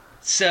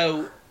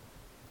 So,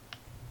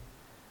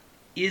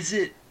 is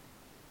it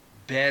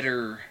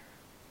better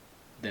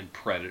than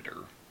Predator?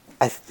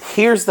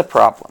 Here's the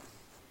problem.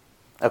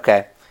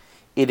 Okay.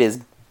 It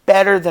is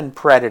better than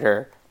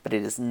Predator, but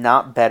it is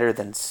not better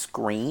than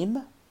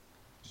Scream.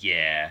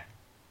 Yeah.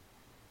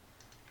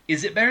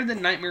 Is it better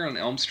than Nightmare on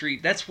Elm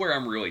Street? That's where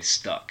I'm really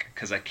stuck,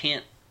 because I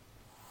can't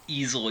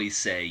easily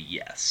say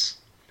yes.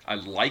 I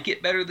like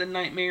it better than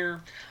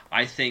Nightmare.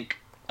 I think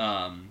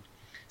Pascal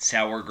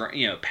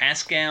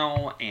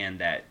and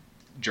that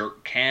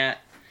jerk cat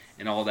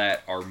and all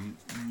that are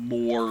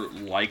more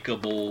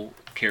likable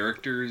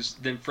characters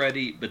than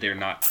Freddy, but they're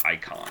not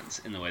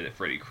icons in the way that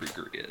Freddy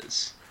Krueger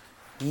is.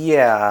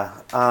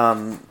 Yeah,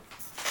 I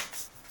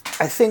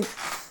think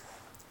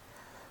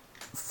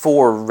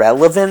for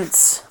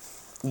relevance,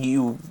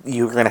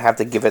 you're gonna have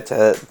to give it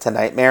to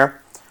Nightmare.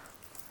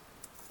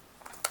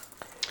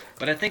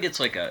 But I think it's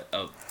like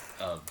a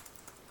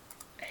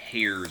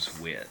hair's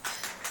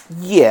width.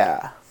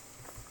 Yeah.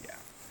 Yeah.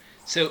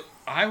 So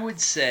I would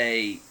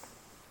say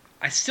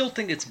I still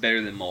think it's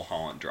better than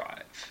Mulholland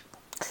Drive.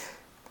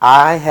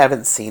 I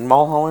haven't seen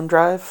Mulholland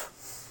Drive.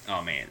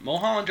 Oh man,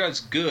 Mulholland Drive's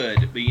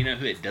good, but you know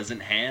who it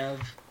doesn't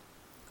have?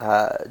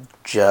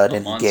 Judd A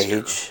and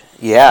monster. Gage.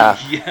 Yeah.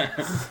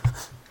 Yeah.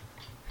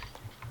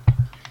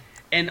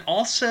 And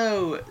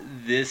also,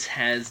 this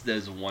has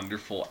those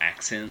wonderful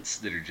accents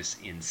that are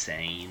just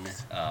insane.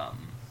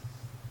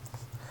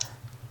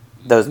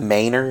 Those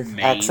Mainer Maine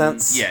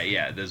accents.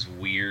 Yeah, those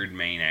weird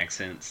Maine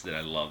accents that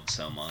I love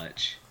so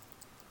much.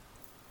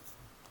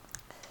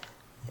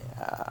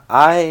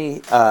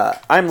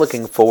 I'm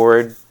looking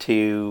forward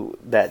to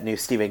that new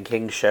Stephen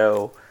King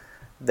show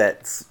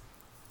that's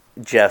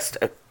just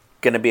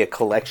going to be a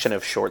collection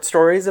of short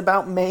stories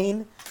about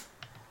Maine.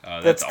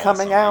 That's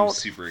coming awesome. out. I'm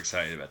super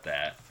excited about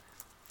that.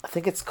 I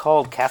think it's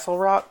called Castle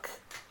Rock.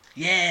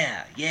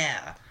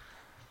 Yeah.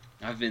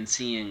 I've been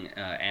seeing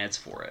ads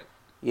for it.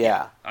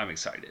 Yeah. I'm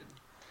excited.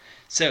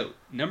 So,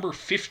 number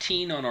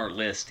 15 on our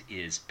list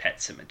is Pet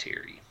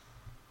Sematary.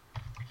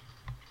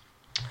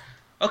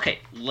 Okay,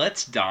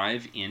 let's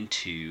dive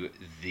into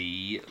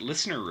the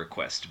listener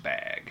request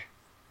bag.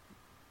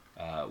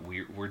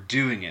 We're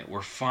doing it.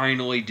 We're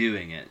finally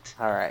doing it.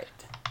 All right.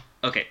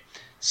 Okay,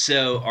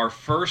 so our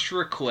first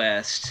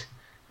request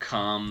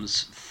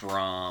comes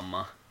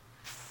from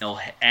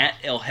at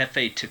El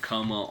Jefe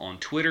Tacoma on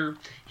Twitter.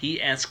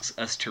 He asks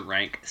us to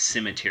rank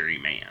Cemetery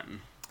Man.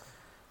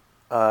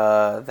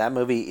 That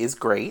movie is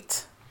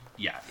great.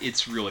 Yeah,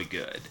 it's really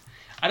good.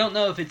 I don't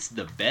know if it's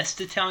the best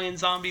Italian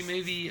zombie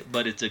movie,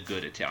 but it's a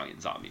good Italian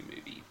zombie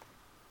movie.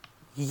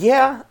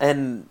 Yeah,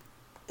 and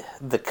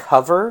the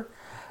cover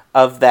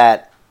of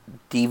that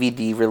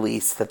DVD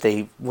release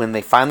when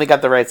they finally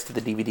got the rights to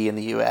the DVD in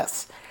the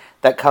US,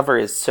 that cover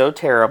is so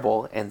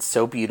terrible and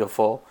so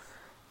beautiful,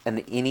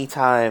 and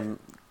anytime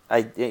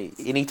I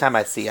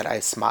see it, I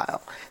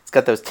smile. It's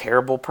got those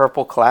terrible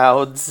purple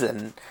clouds,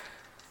 and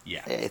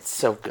yeah, it's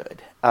so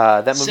good.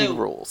 That movie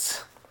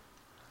rules.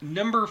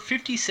 Number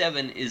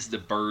 57 is The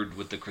Bird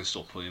with the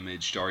Crystal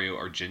Plumage, Dario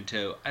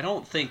Argento. I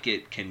don't think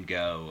it can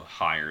go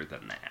higher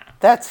than that.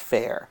 That's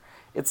fair.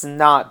 It's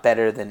not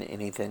better than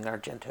anything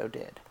Argento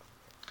did.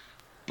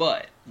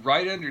 But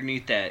right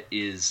underneath that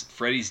is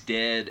Freddy's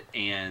Dead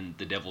and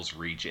The Devil's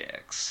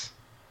Rejects.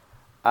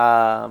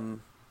 I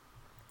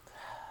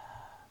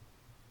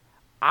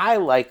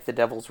like The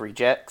Devil's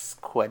Rejects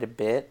quite a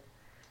bit.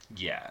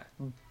 Yeah.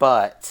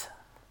 But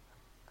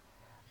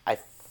I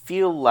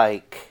feel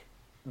like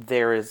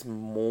there is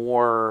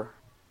more,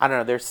 I don't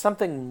know, there's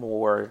something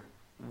more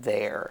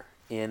there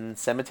in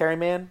Cemetery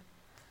Man.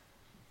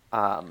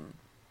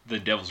 The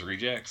Devil's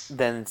Rejects?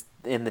 than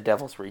in The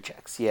Devil's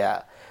Rejects.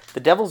 Yeah. The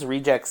Devil's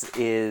Rejects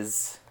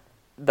is...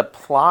 The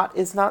plot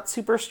is not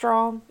super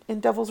strong in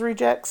Devil's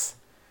Rejects.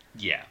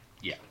 Yeah.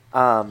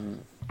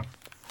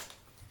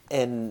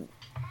 And,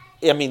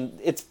 I mean,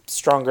 it's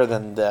stronger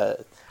than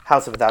the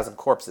House of a Thousand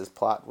Corpses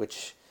plot,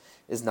 which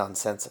is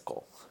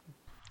nonsensical.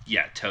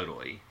 Yeah,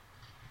 totally.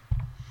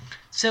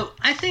 So,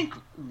 I think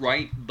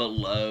right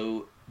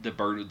below The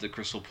Bird with the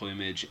Crystal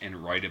Plumage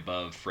and right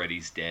above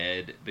Freddy's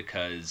Dead,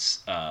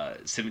 because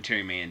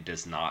Cemetery Man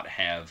does not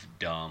have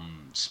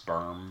dumb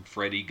sperm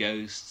Freddy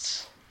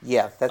ghosts.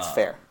 Yeah, that's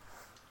fair.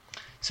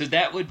 So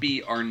that would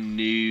be our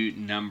new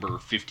number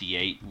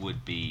 58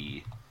 would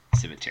be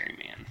Cemetery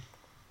Man.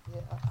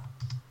 Yeah.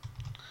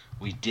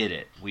 We did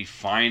it. We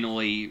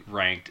finally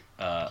ranked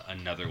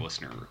another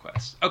listener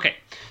request. Okay,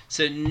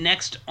 so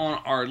next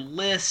on our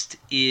list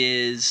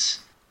is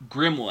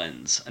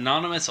Gremlins.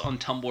 Anonymous on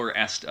Tumblr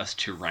asked us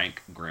to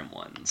rank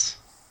Gremlins.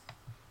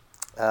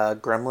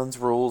 Gremlins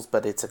rules,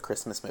 but it's a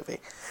Christmas movie.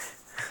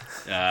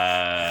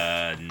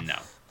 No.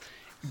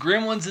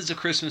 Gremlins is a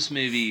Christmas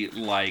movie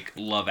like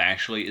Love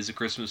Actually is a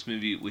Christmas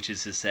movie, which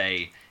is to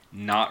say,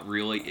 not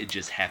really, it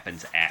just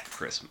happens at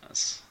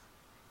Christmas.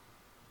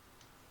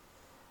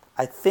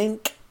 I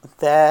think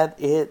that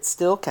it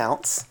still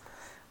counts.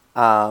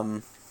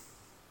 But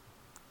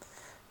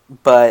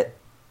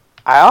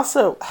I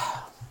also...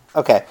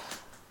 Okay.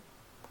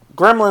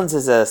 Gremlins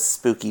is a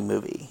spooky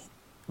movie.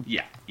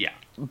 Yeah.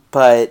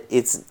 But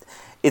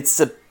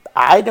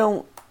I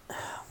don't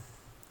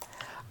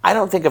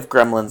think of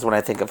Gremlins when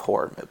I think of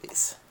horror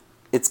movies.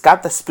 It's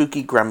got the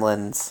spooky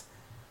gremlins,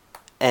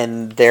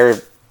 and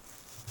they're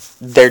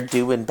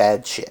doing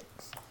bad shit.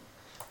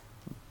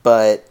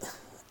 But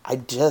I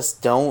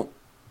just don't.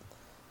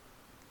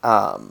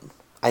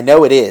 I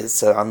know it is,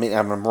 so I mean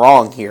I'm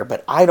wrong here,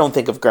 but I don't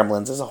think of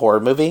Gremlins as a horror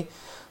movie.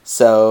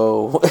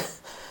 So,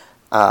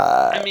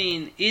 I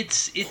mean,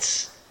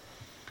 it's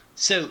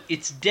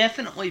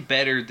definitely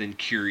better than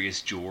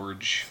Curious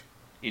George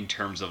in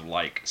terms of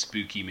like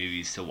spooky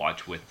movies to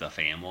watch with the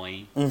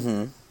family.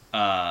 Mm-hmm.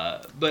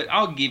 But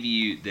I'll give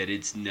you that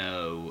it's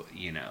no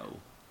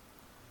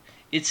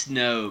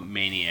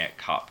Maniac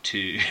Cop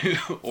 2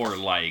 or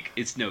like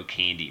it's no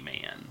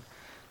Candyman.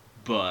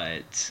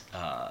 But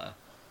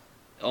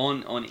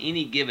on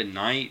any given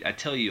night, I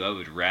tell you, I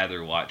would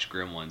rather watch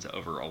Gremlins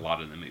over a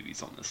lot of the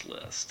movies on this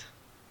list.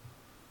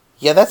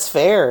 Yeah, that's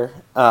fair.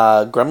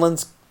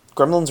 Gremlins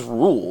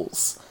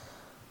rules.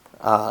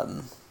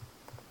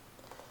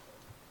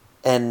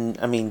 And,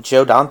 I mean,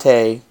 Joe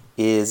Dante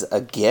is a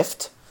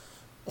gift,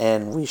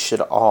 and we should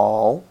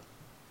all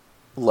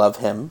love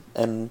him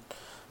and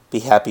be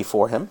happy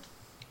for him.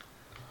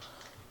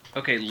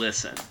 Okay,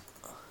 listen.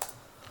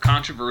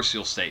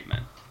 Controversial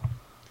statement.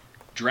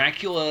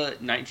 Dracula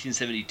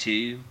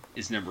 1972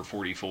 is number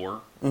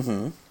 44.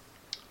 Mm-hmm.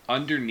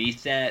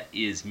 Underneath that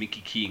is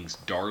Mickey King's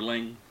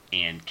Darling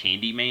and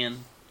Candyman.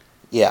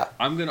 Yeah.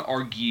 I'm going to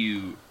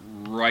argue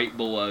right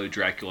below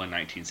Dracula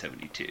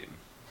 1972.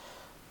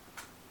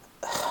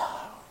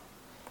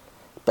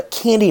 But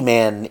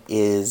Candyman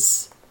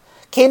is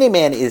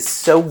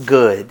so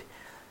good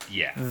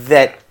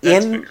that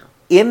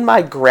in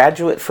my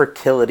graduate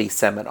fertility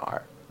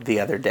seminar the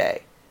other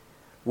day,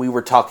 we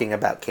were talking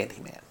about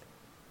Candyman.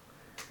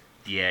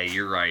 Yeah,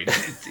 you're right.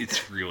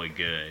 It's really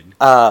good.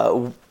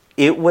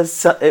 It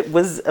was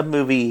a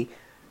movie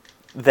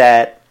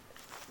that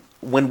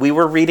when we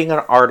were reading an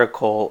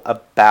article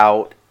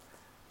about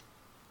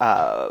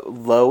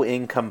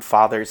low-income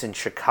fathers in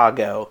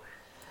Chicago,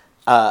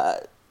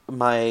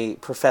 my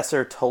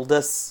professor told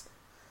us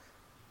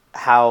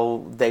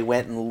how they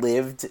went and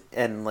lived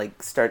and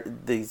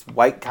these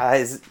white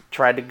guys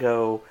tried to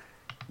go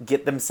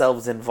get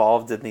themselves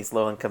involved in these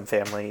low-income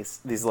families,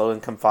 these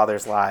low-income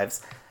fathers'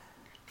 lives.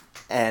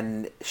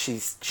 And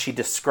she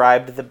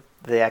described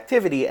the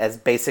activity as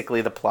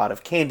basically the plot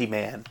of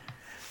Candyman.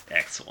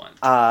 Excellent.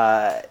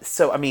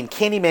 So I mean,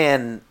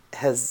 Candyman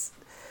is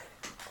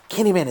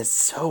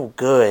so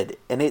good,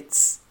 and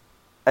it's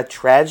a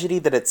tragedy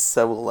that it's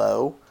so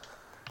low.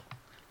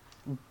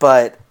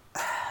 But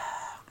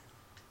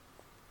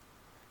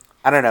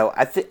I don't know.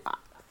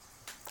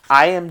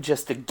 I am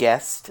just a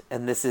guest,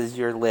 and this is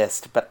your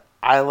list. But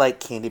I like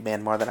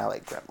Candyman more than I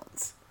like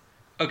Gremlins.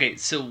 Okay,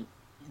 so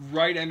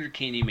right under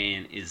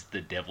Candyman is the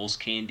Devil's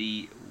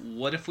Candy.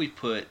 What if we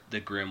put the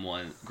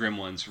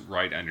Gremlins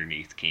right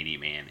underneath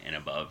Candyman and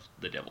above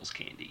the Devil's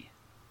Candy?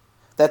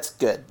 That's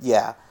good.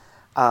 Yeah.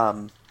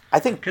 I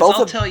think because both.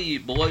 I'll tell you,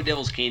 below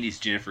Devil's Candy is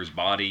Jennifer's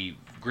Body.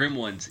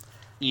 Gremlins.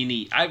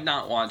 I've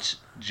not watched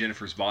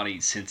Jennifer's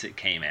Body since it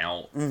came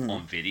out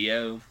on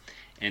video,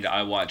 and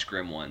I watch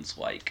Gremlins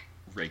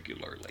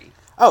regularly.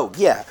 Oh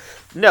yeah,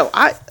 no,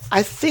 I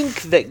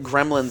think that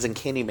Gremlins and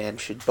Candyman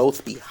should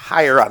both be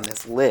higher on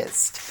this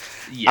list.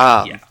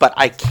 Yeah. But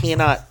I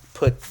cannot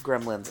put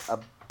Gremlins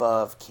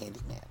above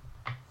Candyman.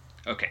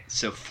 Okay,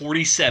 so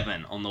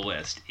 47 on the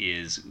list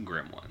is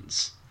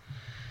Gremlins.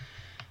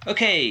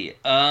 Okay,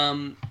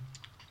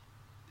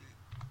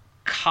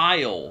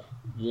 Kyle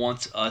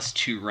wants us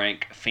to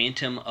rank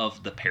Phantom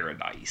of the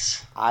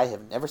Paradise. I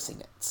have never seen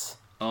it.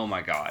 Oh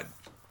my god.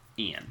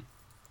 Ian,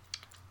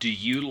 do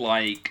you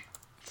like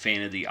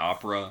Phantom of the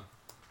Opera,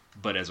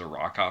 but as a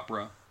rock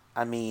opera?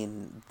 I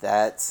mean,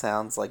 that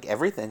sounds like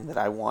everything that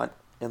I want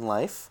in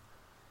life.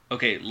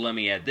 Okay, let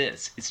me add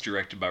this. It's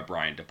directed by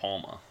Brian De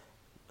Palma.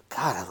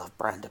 God, I love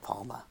Brian De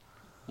Palma.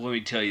 Let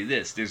me tell you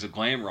this. There's a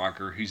glam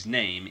rocker whose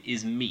name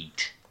is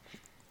Meat.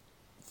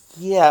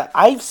 Yeah,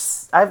 I've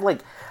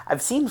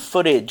seen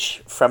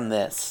footage from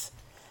this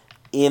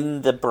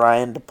in the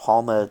Brian De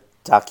Palma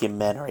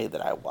documentary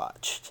that I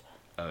watched.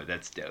 Oh,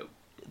 that's dope.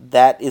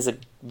 That is a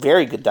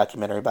very good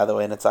documentary, by the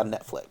way, and it's on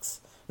Netflix.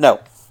 No,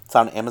 it's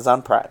on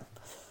Amazon Prime.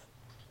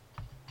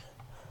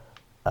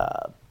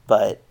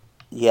 But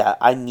yeah,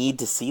 I need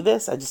to see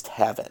this. I just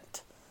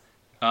haven't.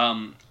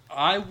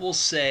 I will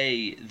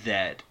say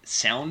that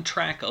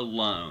soundtrack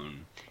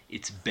alone,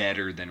 it's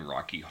better than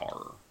Rocky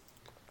Horror.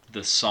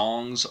 The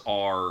songs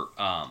are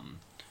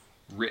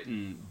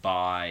written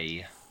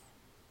by...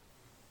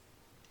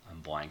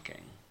 I'm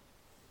blanking.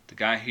 The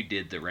guy who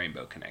did the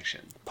Rainbow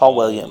Connection. Paul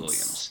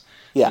Williams.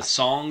 Yeah. The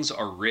songs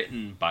are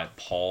written by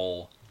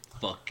Paul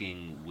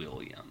fucking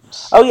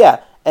Williams. Oh,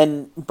 yeah.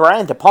 And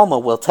Brian De Palma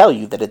will tell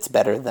you that it's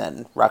better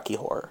than Rocky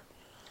Horror.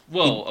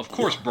 Well, of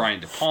course,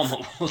 Brian De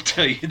Palma will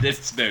tell you that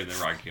it's better than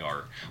Rocky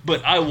Horror.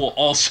 But I will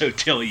also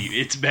tell you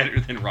it's better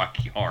than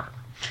Rocky Horror.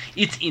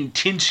 It's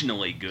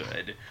intentionally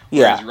good.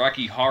 Whereas Yeah.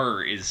 Rocky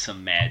Horror is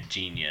some mad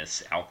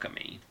genius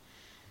alchemy.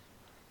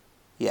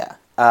 Yeah.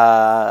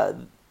 I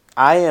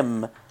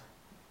am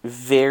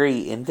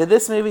very into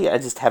this movie. I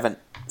just haven't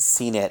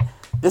seen it.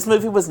 This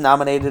movie was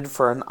nominated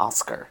for an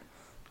Oscar.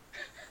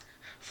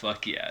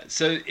 Fuck yeah.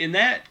 So in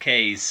that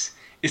case,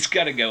 it's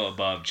got to go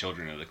above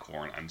Children of the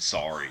Corn. I'm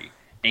sorry.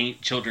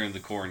 Ain't Children of the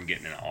Corn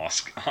getting an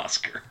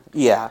Oscar.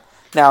 Yeah.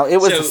 Now, it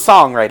was a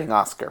songwriting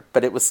Oscar,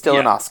 but it was still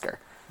an Oscar.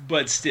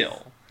 But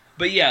still.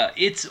 But yeah,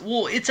 it's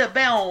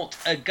about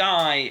a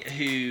guy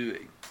who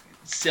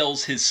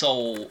sells his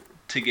soul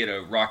to get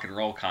a rock and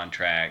roll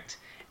contract,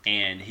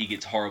 and he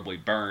gets horribly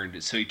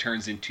burned, so he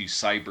turns into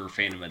Cyber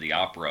Phantom of the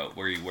Opera,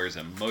 where he wears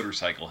a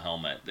motorcycle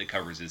helmet that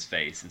covers his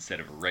face instead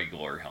of a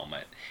regular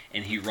helmet,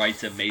 and he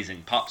writes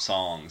amazing pop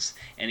songs,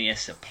 and he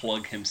has to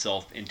plug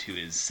himself into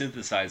his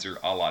synthesizer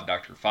a la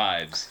Dr.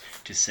 Fives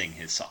to sing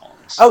his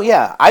songs. Oh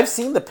yeah, I've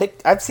seen the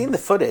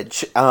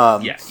footage.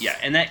 Yeah,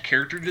 and that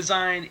character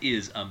design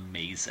is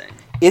amazing.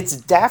 It's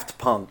Daft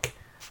Punk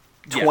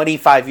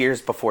 25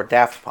 years before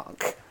Daft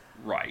Punk.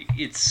 Right,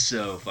 it's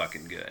so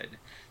fucking good.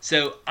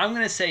 So I'm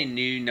going to say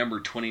new number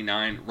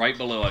 29 right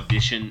below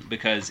Audition,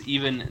 because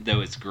even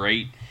though it's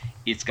great,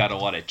 it's got a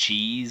lot of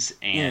cheese,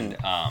 and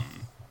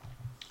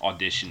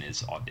Audition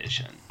is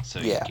Audition, so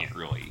you can't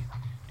really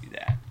do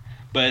that.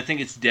 But I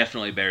think it's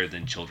definitely better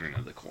than Children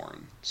of the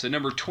Corn. So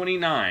number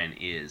 29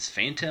 is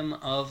Phantom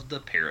of the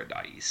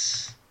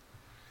Paradise.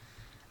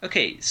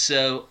 Okay,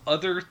 so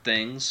other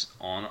things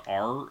on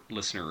our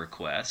listener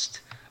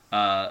request.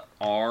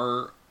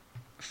 Our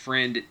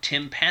friend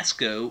Tim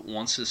Pasco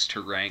wants us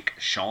to rank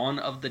Shaun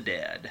of the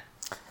Dead.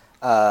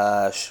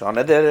 Shaun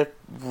of the Dead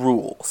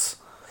rules.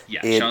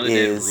 Yeah, Shaun of the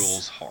Dead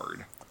rules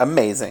hard.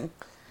 Amazing.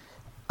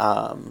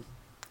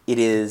 It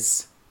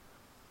is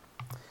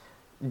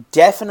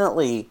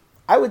definitely,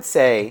 I would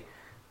say,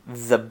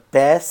 the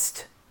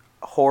best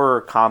horror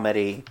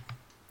comedy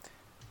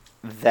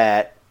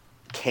that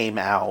came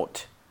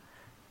out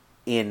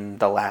in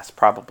the last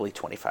probably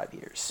 25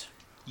 years.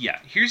 Yeah,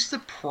 here's the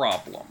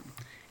problem.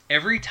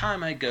 Every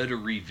time I go to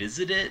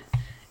revisit it,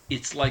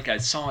 it's like I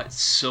saw it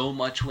so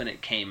much when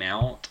it came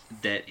out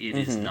that it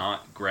is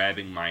not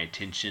grabbing my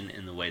attention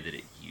in the way that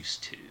it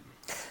used to.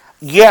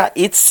 Yeah,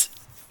 it's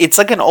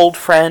like an old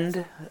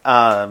friend,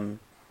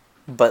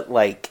 but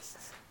like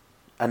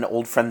an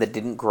old friend that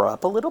didn't grow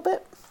up a little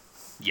bit.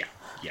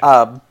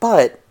 Yeah.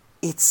 But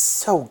it's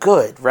so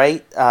good,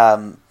 right?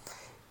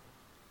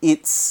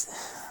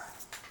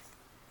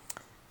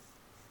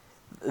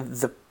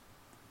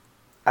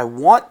 I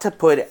want to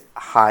put it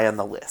high on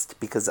the list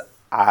because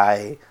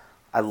I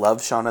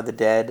love Shaun of the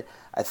Dead.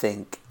 I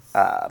think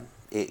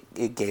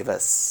it gave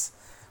us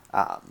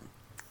a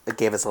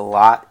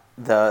lot.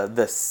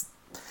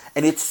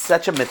 And it's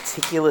such a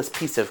meticulous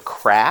piece of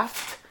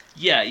craft.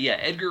 Yeah.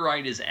 Edgar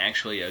Wright is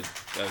actually a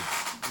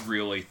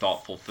really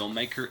thoughtful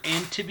filmmaker,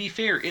 and to be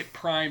fair, it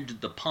primed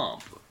the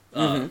pump.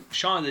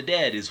 Shaun of the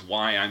Dead is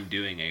why I'm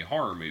doing a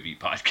horror movie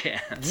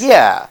podcast.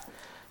 Yeah.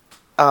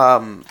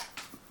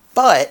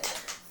 But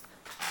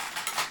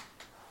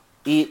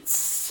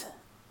it's...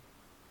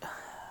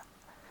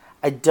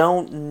 I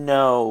don't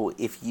know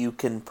if you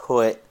can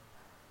put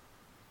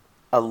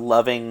a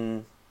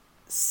loving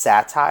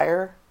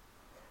satire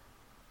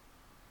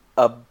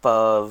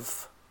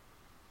above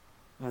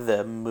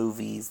the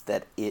movies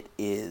that it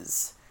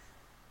is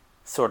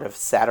sort of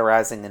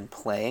satirizing and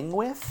playing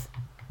with.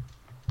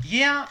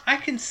 Yeah, I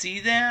can see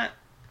that.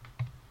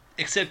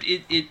 Except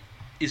it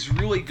is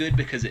really good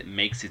because it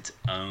makes its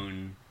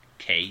own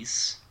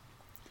case.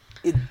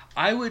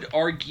 I would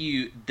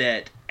argue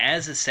that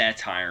as a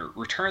satire,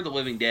 Return of the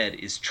Living Dead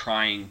is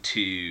trying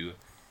to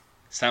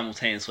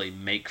simultaneously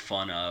make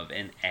fun of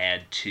and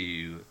add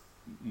to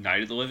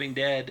Night of the Living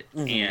Dead,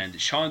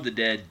 and Shaun of the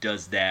Dead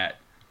does that,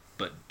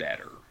 but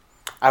better.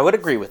 I would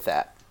agree with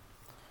that.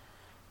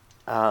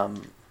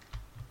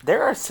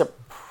 There are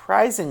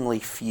surprisingly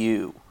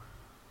few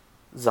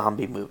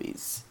zombie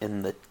movies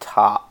in the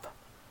top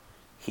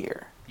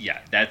here. Yeah,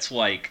 that's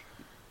like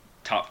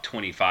top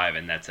 25,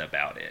 and that's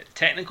about it.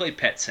 Technically,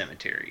 Pet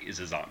Sematary is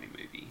a zombie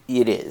movie.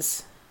 It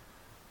is.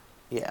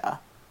 Yeah.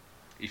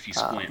 If you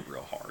squint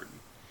real hard.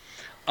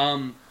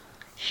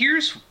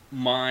 Here's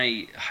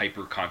my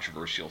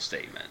hyper-controversial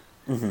statement.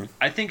 Mm-hmm.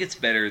 I think it's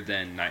better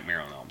than Nightmare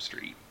on Elm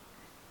Street.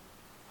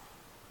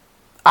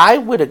 I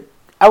would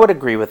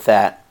agree with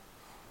that.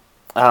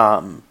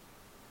 I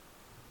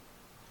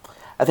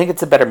think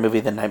it's a better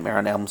movie than Nightmare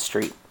on Elm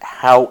Street.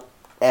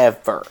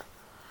 However,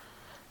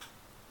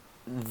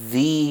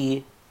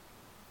 the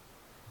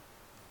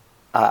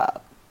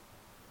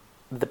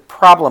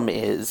problem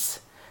is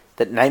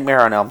that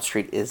Nightmare on Elm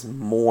Street is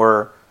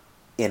more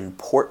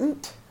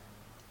important.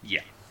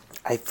 Yeah.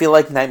 I feel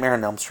like Nightmare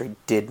on Elm Street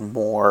did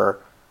more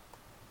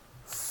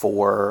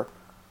for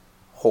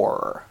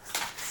horror.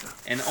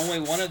 And only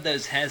one of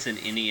those has an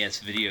NES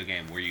video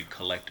game where you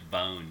collect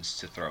bones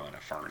to throw in a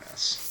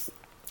furnace.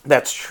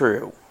 That's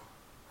true.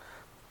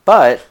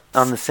 But,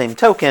 on the same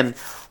token,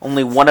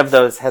 only one of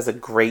those has a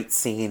great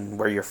scene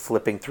where you're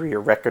flipping through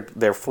your record,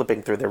 they're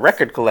flipping through their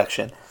record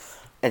collection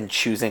and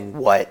choosing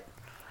what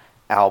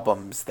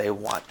albums they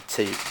want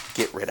to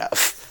get rid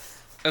of.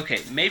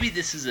 Okay, maybe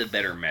this is a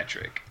better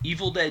metric.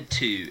 Evil Dead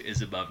 2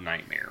 is above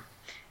Nightmare,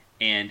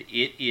 and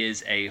it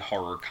is a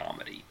horror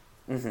comedy.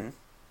 Mm-hmm.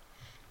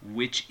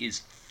 Which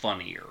is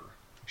funnier,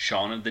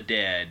 Shaun of the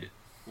Dead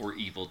or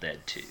Evil Dead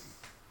 2?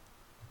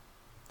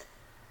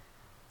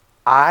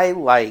 I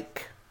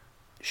like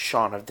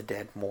Shaun of the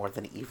Dead more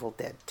than Evil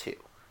Dead 2.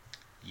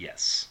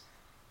 Yes.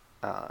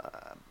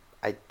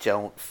 I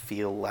don't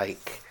feel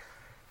like...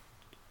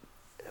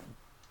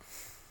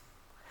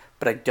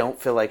 But I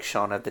don't feel like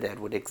Shaun of the Dead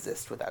would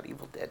exist without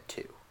Evil Dead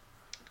 2.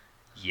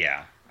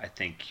 Yeah, I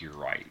think you're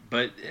right.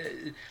 But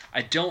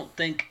I don't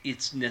think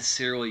it's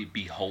necessarily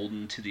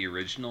beholden to the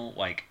original.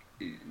 Like,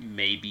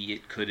 maybe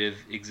it could have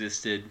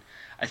existed.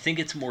 I think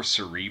it's more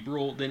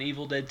cerebral than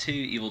Evil Dead 2.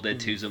 Evil Dead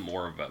 2 is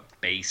more of a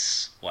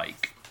base,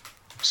 like,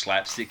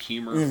 slapstick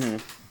humor. Mm-hmm.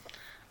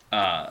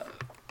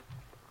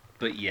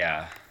 But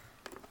yeah,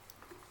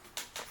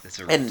 it's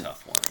a real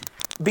tough one.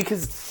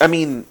 Because, I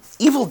mean,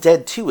 Evil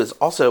Dead 2 is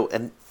also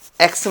an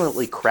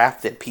excellently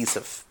crafted piece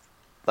of,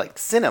 like,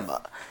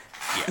 cinema.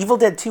 Yeah. Evil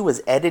Dead 2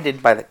 was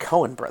edited by the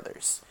Coen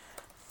brothers.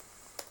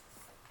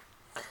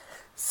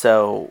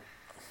 So,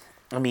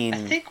 I mean... I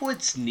think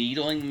what's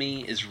needling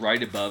me is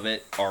right above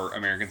it are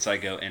American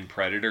Psycho and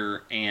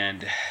Predator,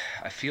 and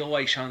I feel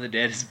like Shaun of the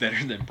Dead is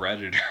better than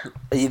Predator.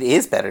 It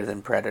is better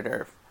than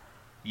Predator.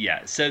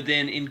 Yeah, so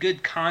then in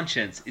good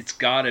conscience, it's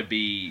gotta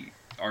be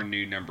our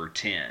new number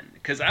 10.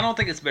 Because I don't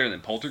think it's better than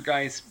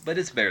Poltergeist, but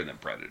it's better than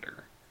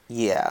Predator.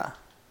 Yeah.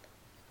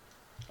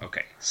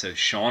 Okay, so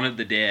Shaun of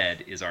the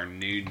Dead is our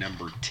new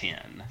number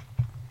 10.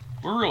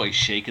 We're really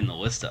shaking the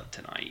list up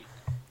tonight.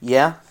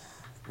 Yeah,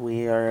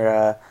 we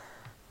are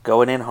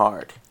going in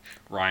hard.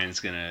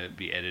 Ryan's going to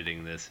be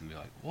editing this and be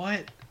like,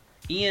 what?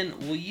 Ian,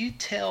 will you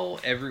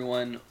tell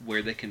everyone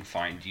where they can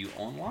find you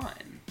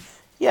online?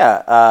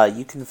 Yeah,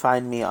 you can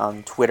find me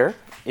on Twitter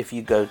if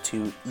you go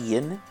to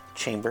Ian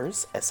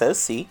Chambers,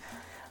 SOC.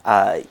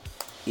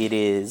 It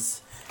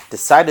is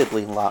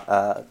decidedly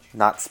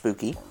not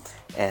spooky,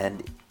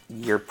 and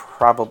you're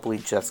probably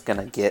just going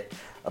to get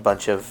a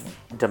bunch of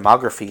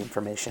demography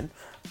information.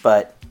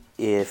 But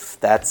if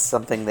that's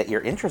something that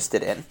you're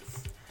interested in,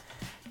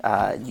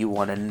 you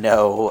want to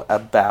know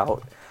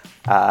about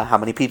how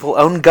many people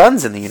own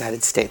guns in the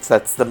United States.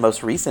 That's the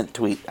most recent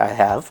tweet I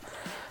have.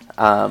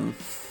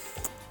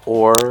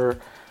 Or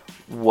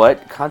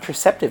what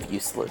contraceptive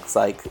use looks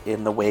like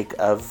in the wake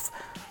of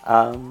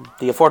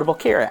the Affordable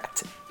Care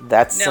Act.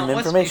 That's now, some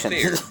information.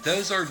 Let's be fair.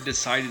 Those are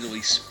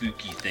decidedly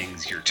spooky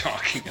things you're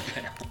talking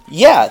about.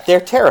 Yeah, they're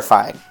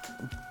terrifying.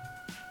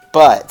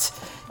 But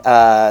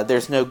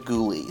there's no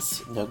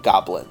ghoulies, no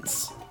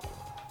goblins.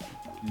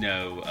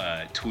 No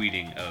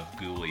tweeting of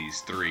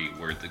Ghoulies 3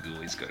 where the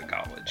ghoulies go to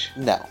college.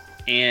 No.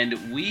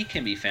 And we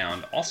can be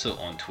found also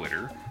on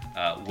Twitter,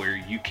 where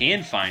you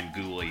can find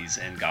Ghoulies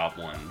and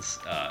Goblins.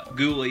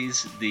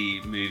 Ghoulies,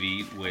 the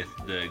movie with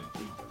the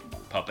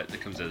puppet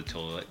that comes out of the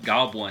toilet.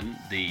 Goblin,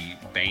 the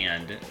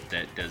band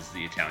that does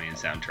the Italian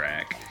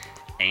soundtrack.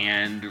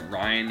 And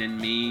Ryan and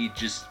me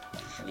just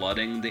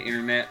flooding the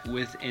internet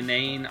with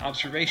inane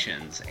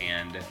observations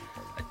and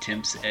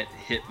attempts at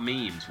hip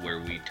memes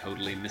where we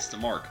totally miss the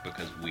mark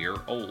because we're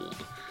old.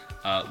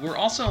 We're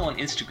also on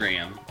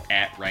Instagram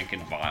at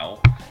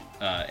RankandVile,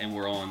 and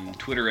we're on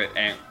Twitter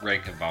at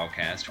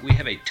RankandVilecast. We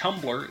have a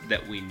Tumblr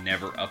that we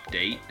never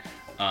update.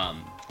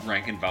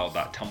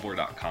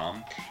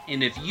 rankandfile.tumblr.com.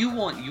 And if you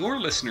want your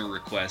listener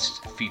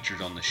request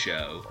featured on the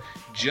show,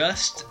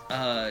 just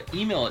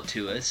email it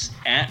to us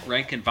at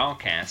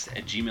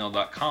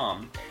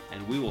rankandfilecast@gmail.com,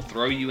 and we will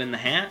throw you in the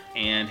hat.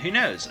 And who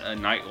knows, a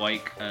night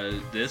like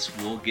this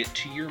will get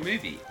to your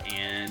movie,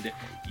 and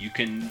you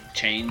can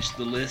change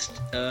the list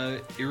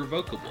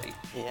irrevocably.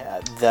 Yeah,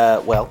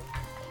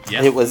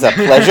 it was a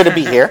pleasure to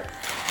be here.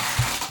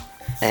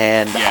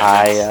 And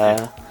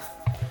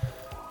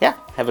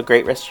have a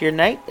great rest of your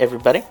night,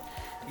 everybody.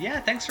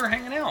 Yeah, thanks for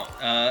hanging out.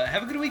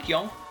 Have a good week,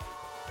 y'all.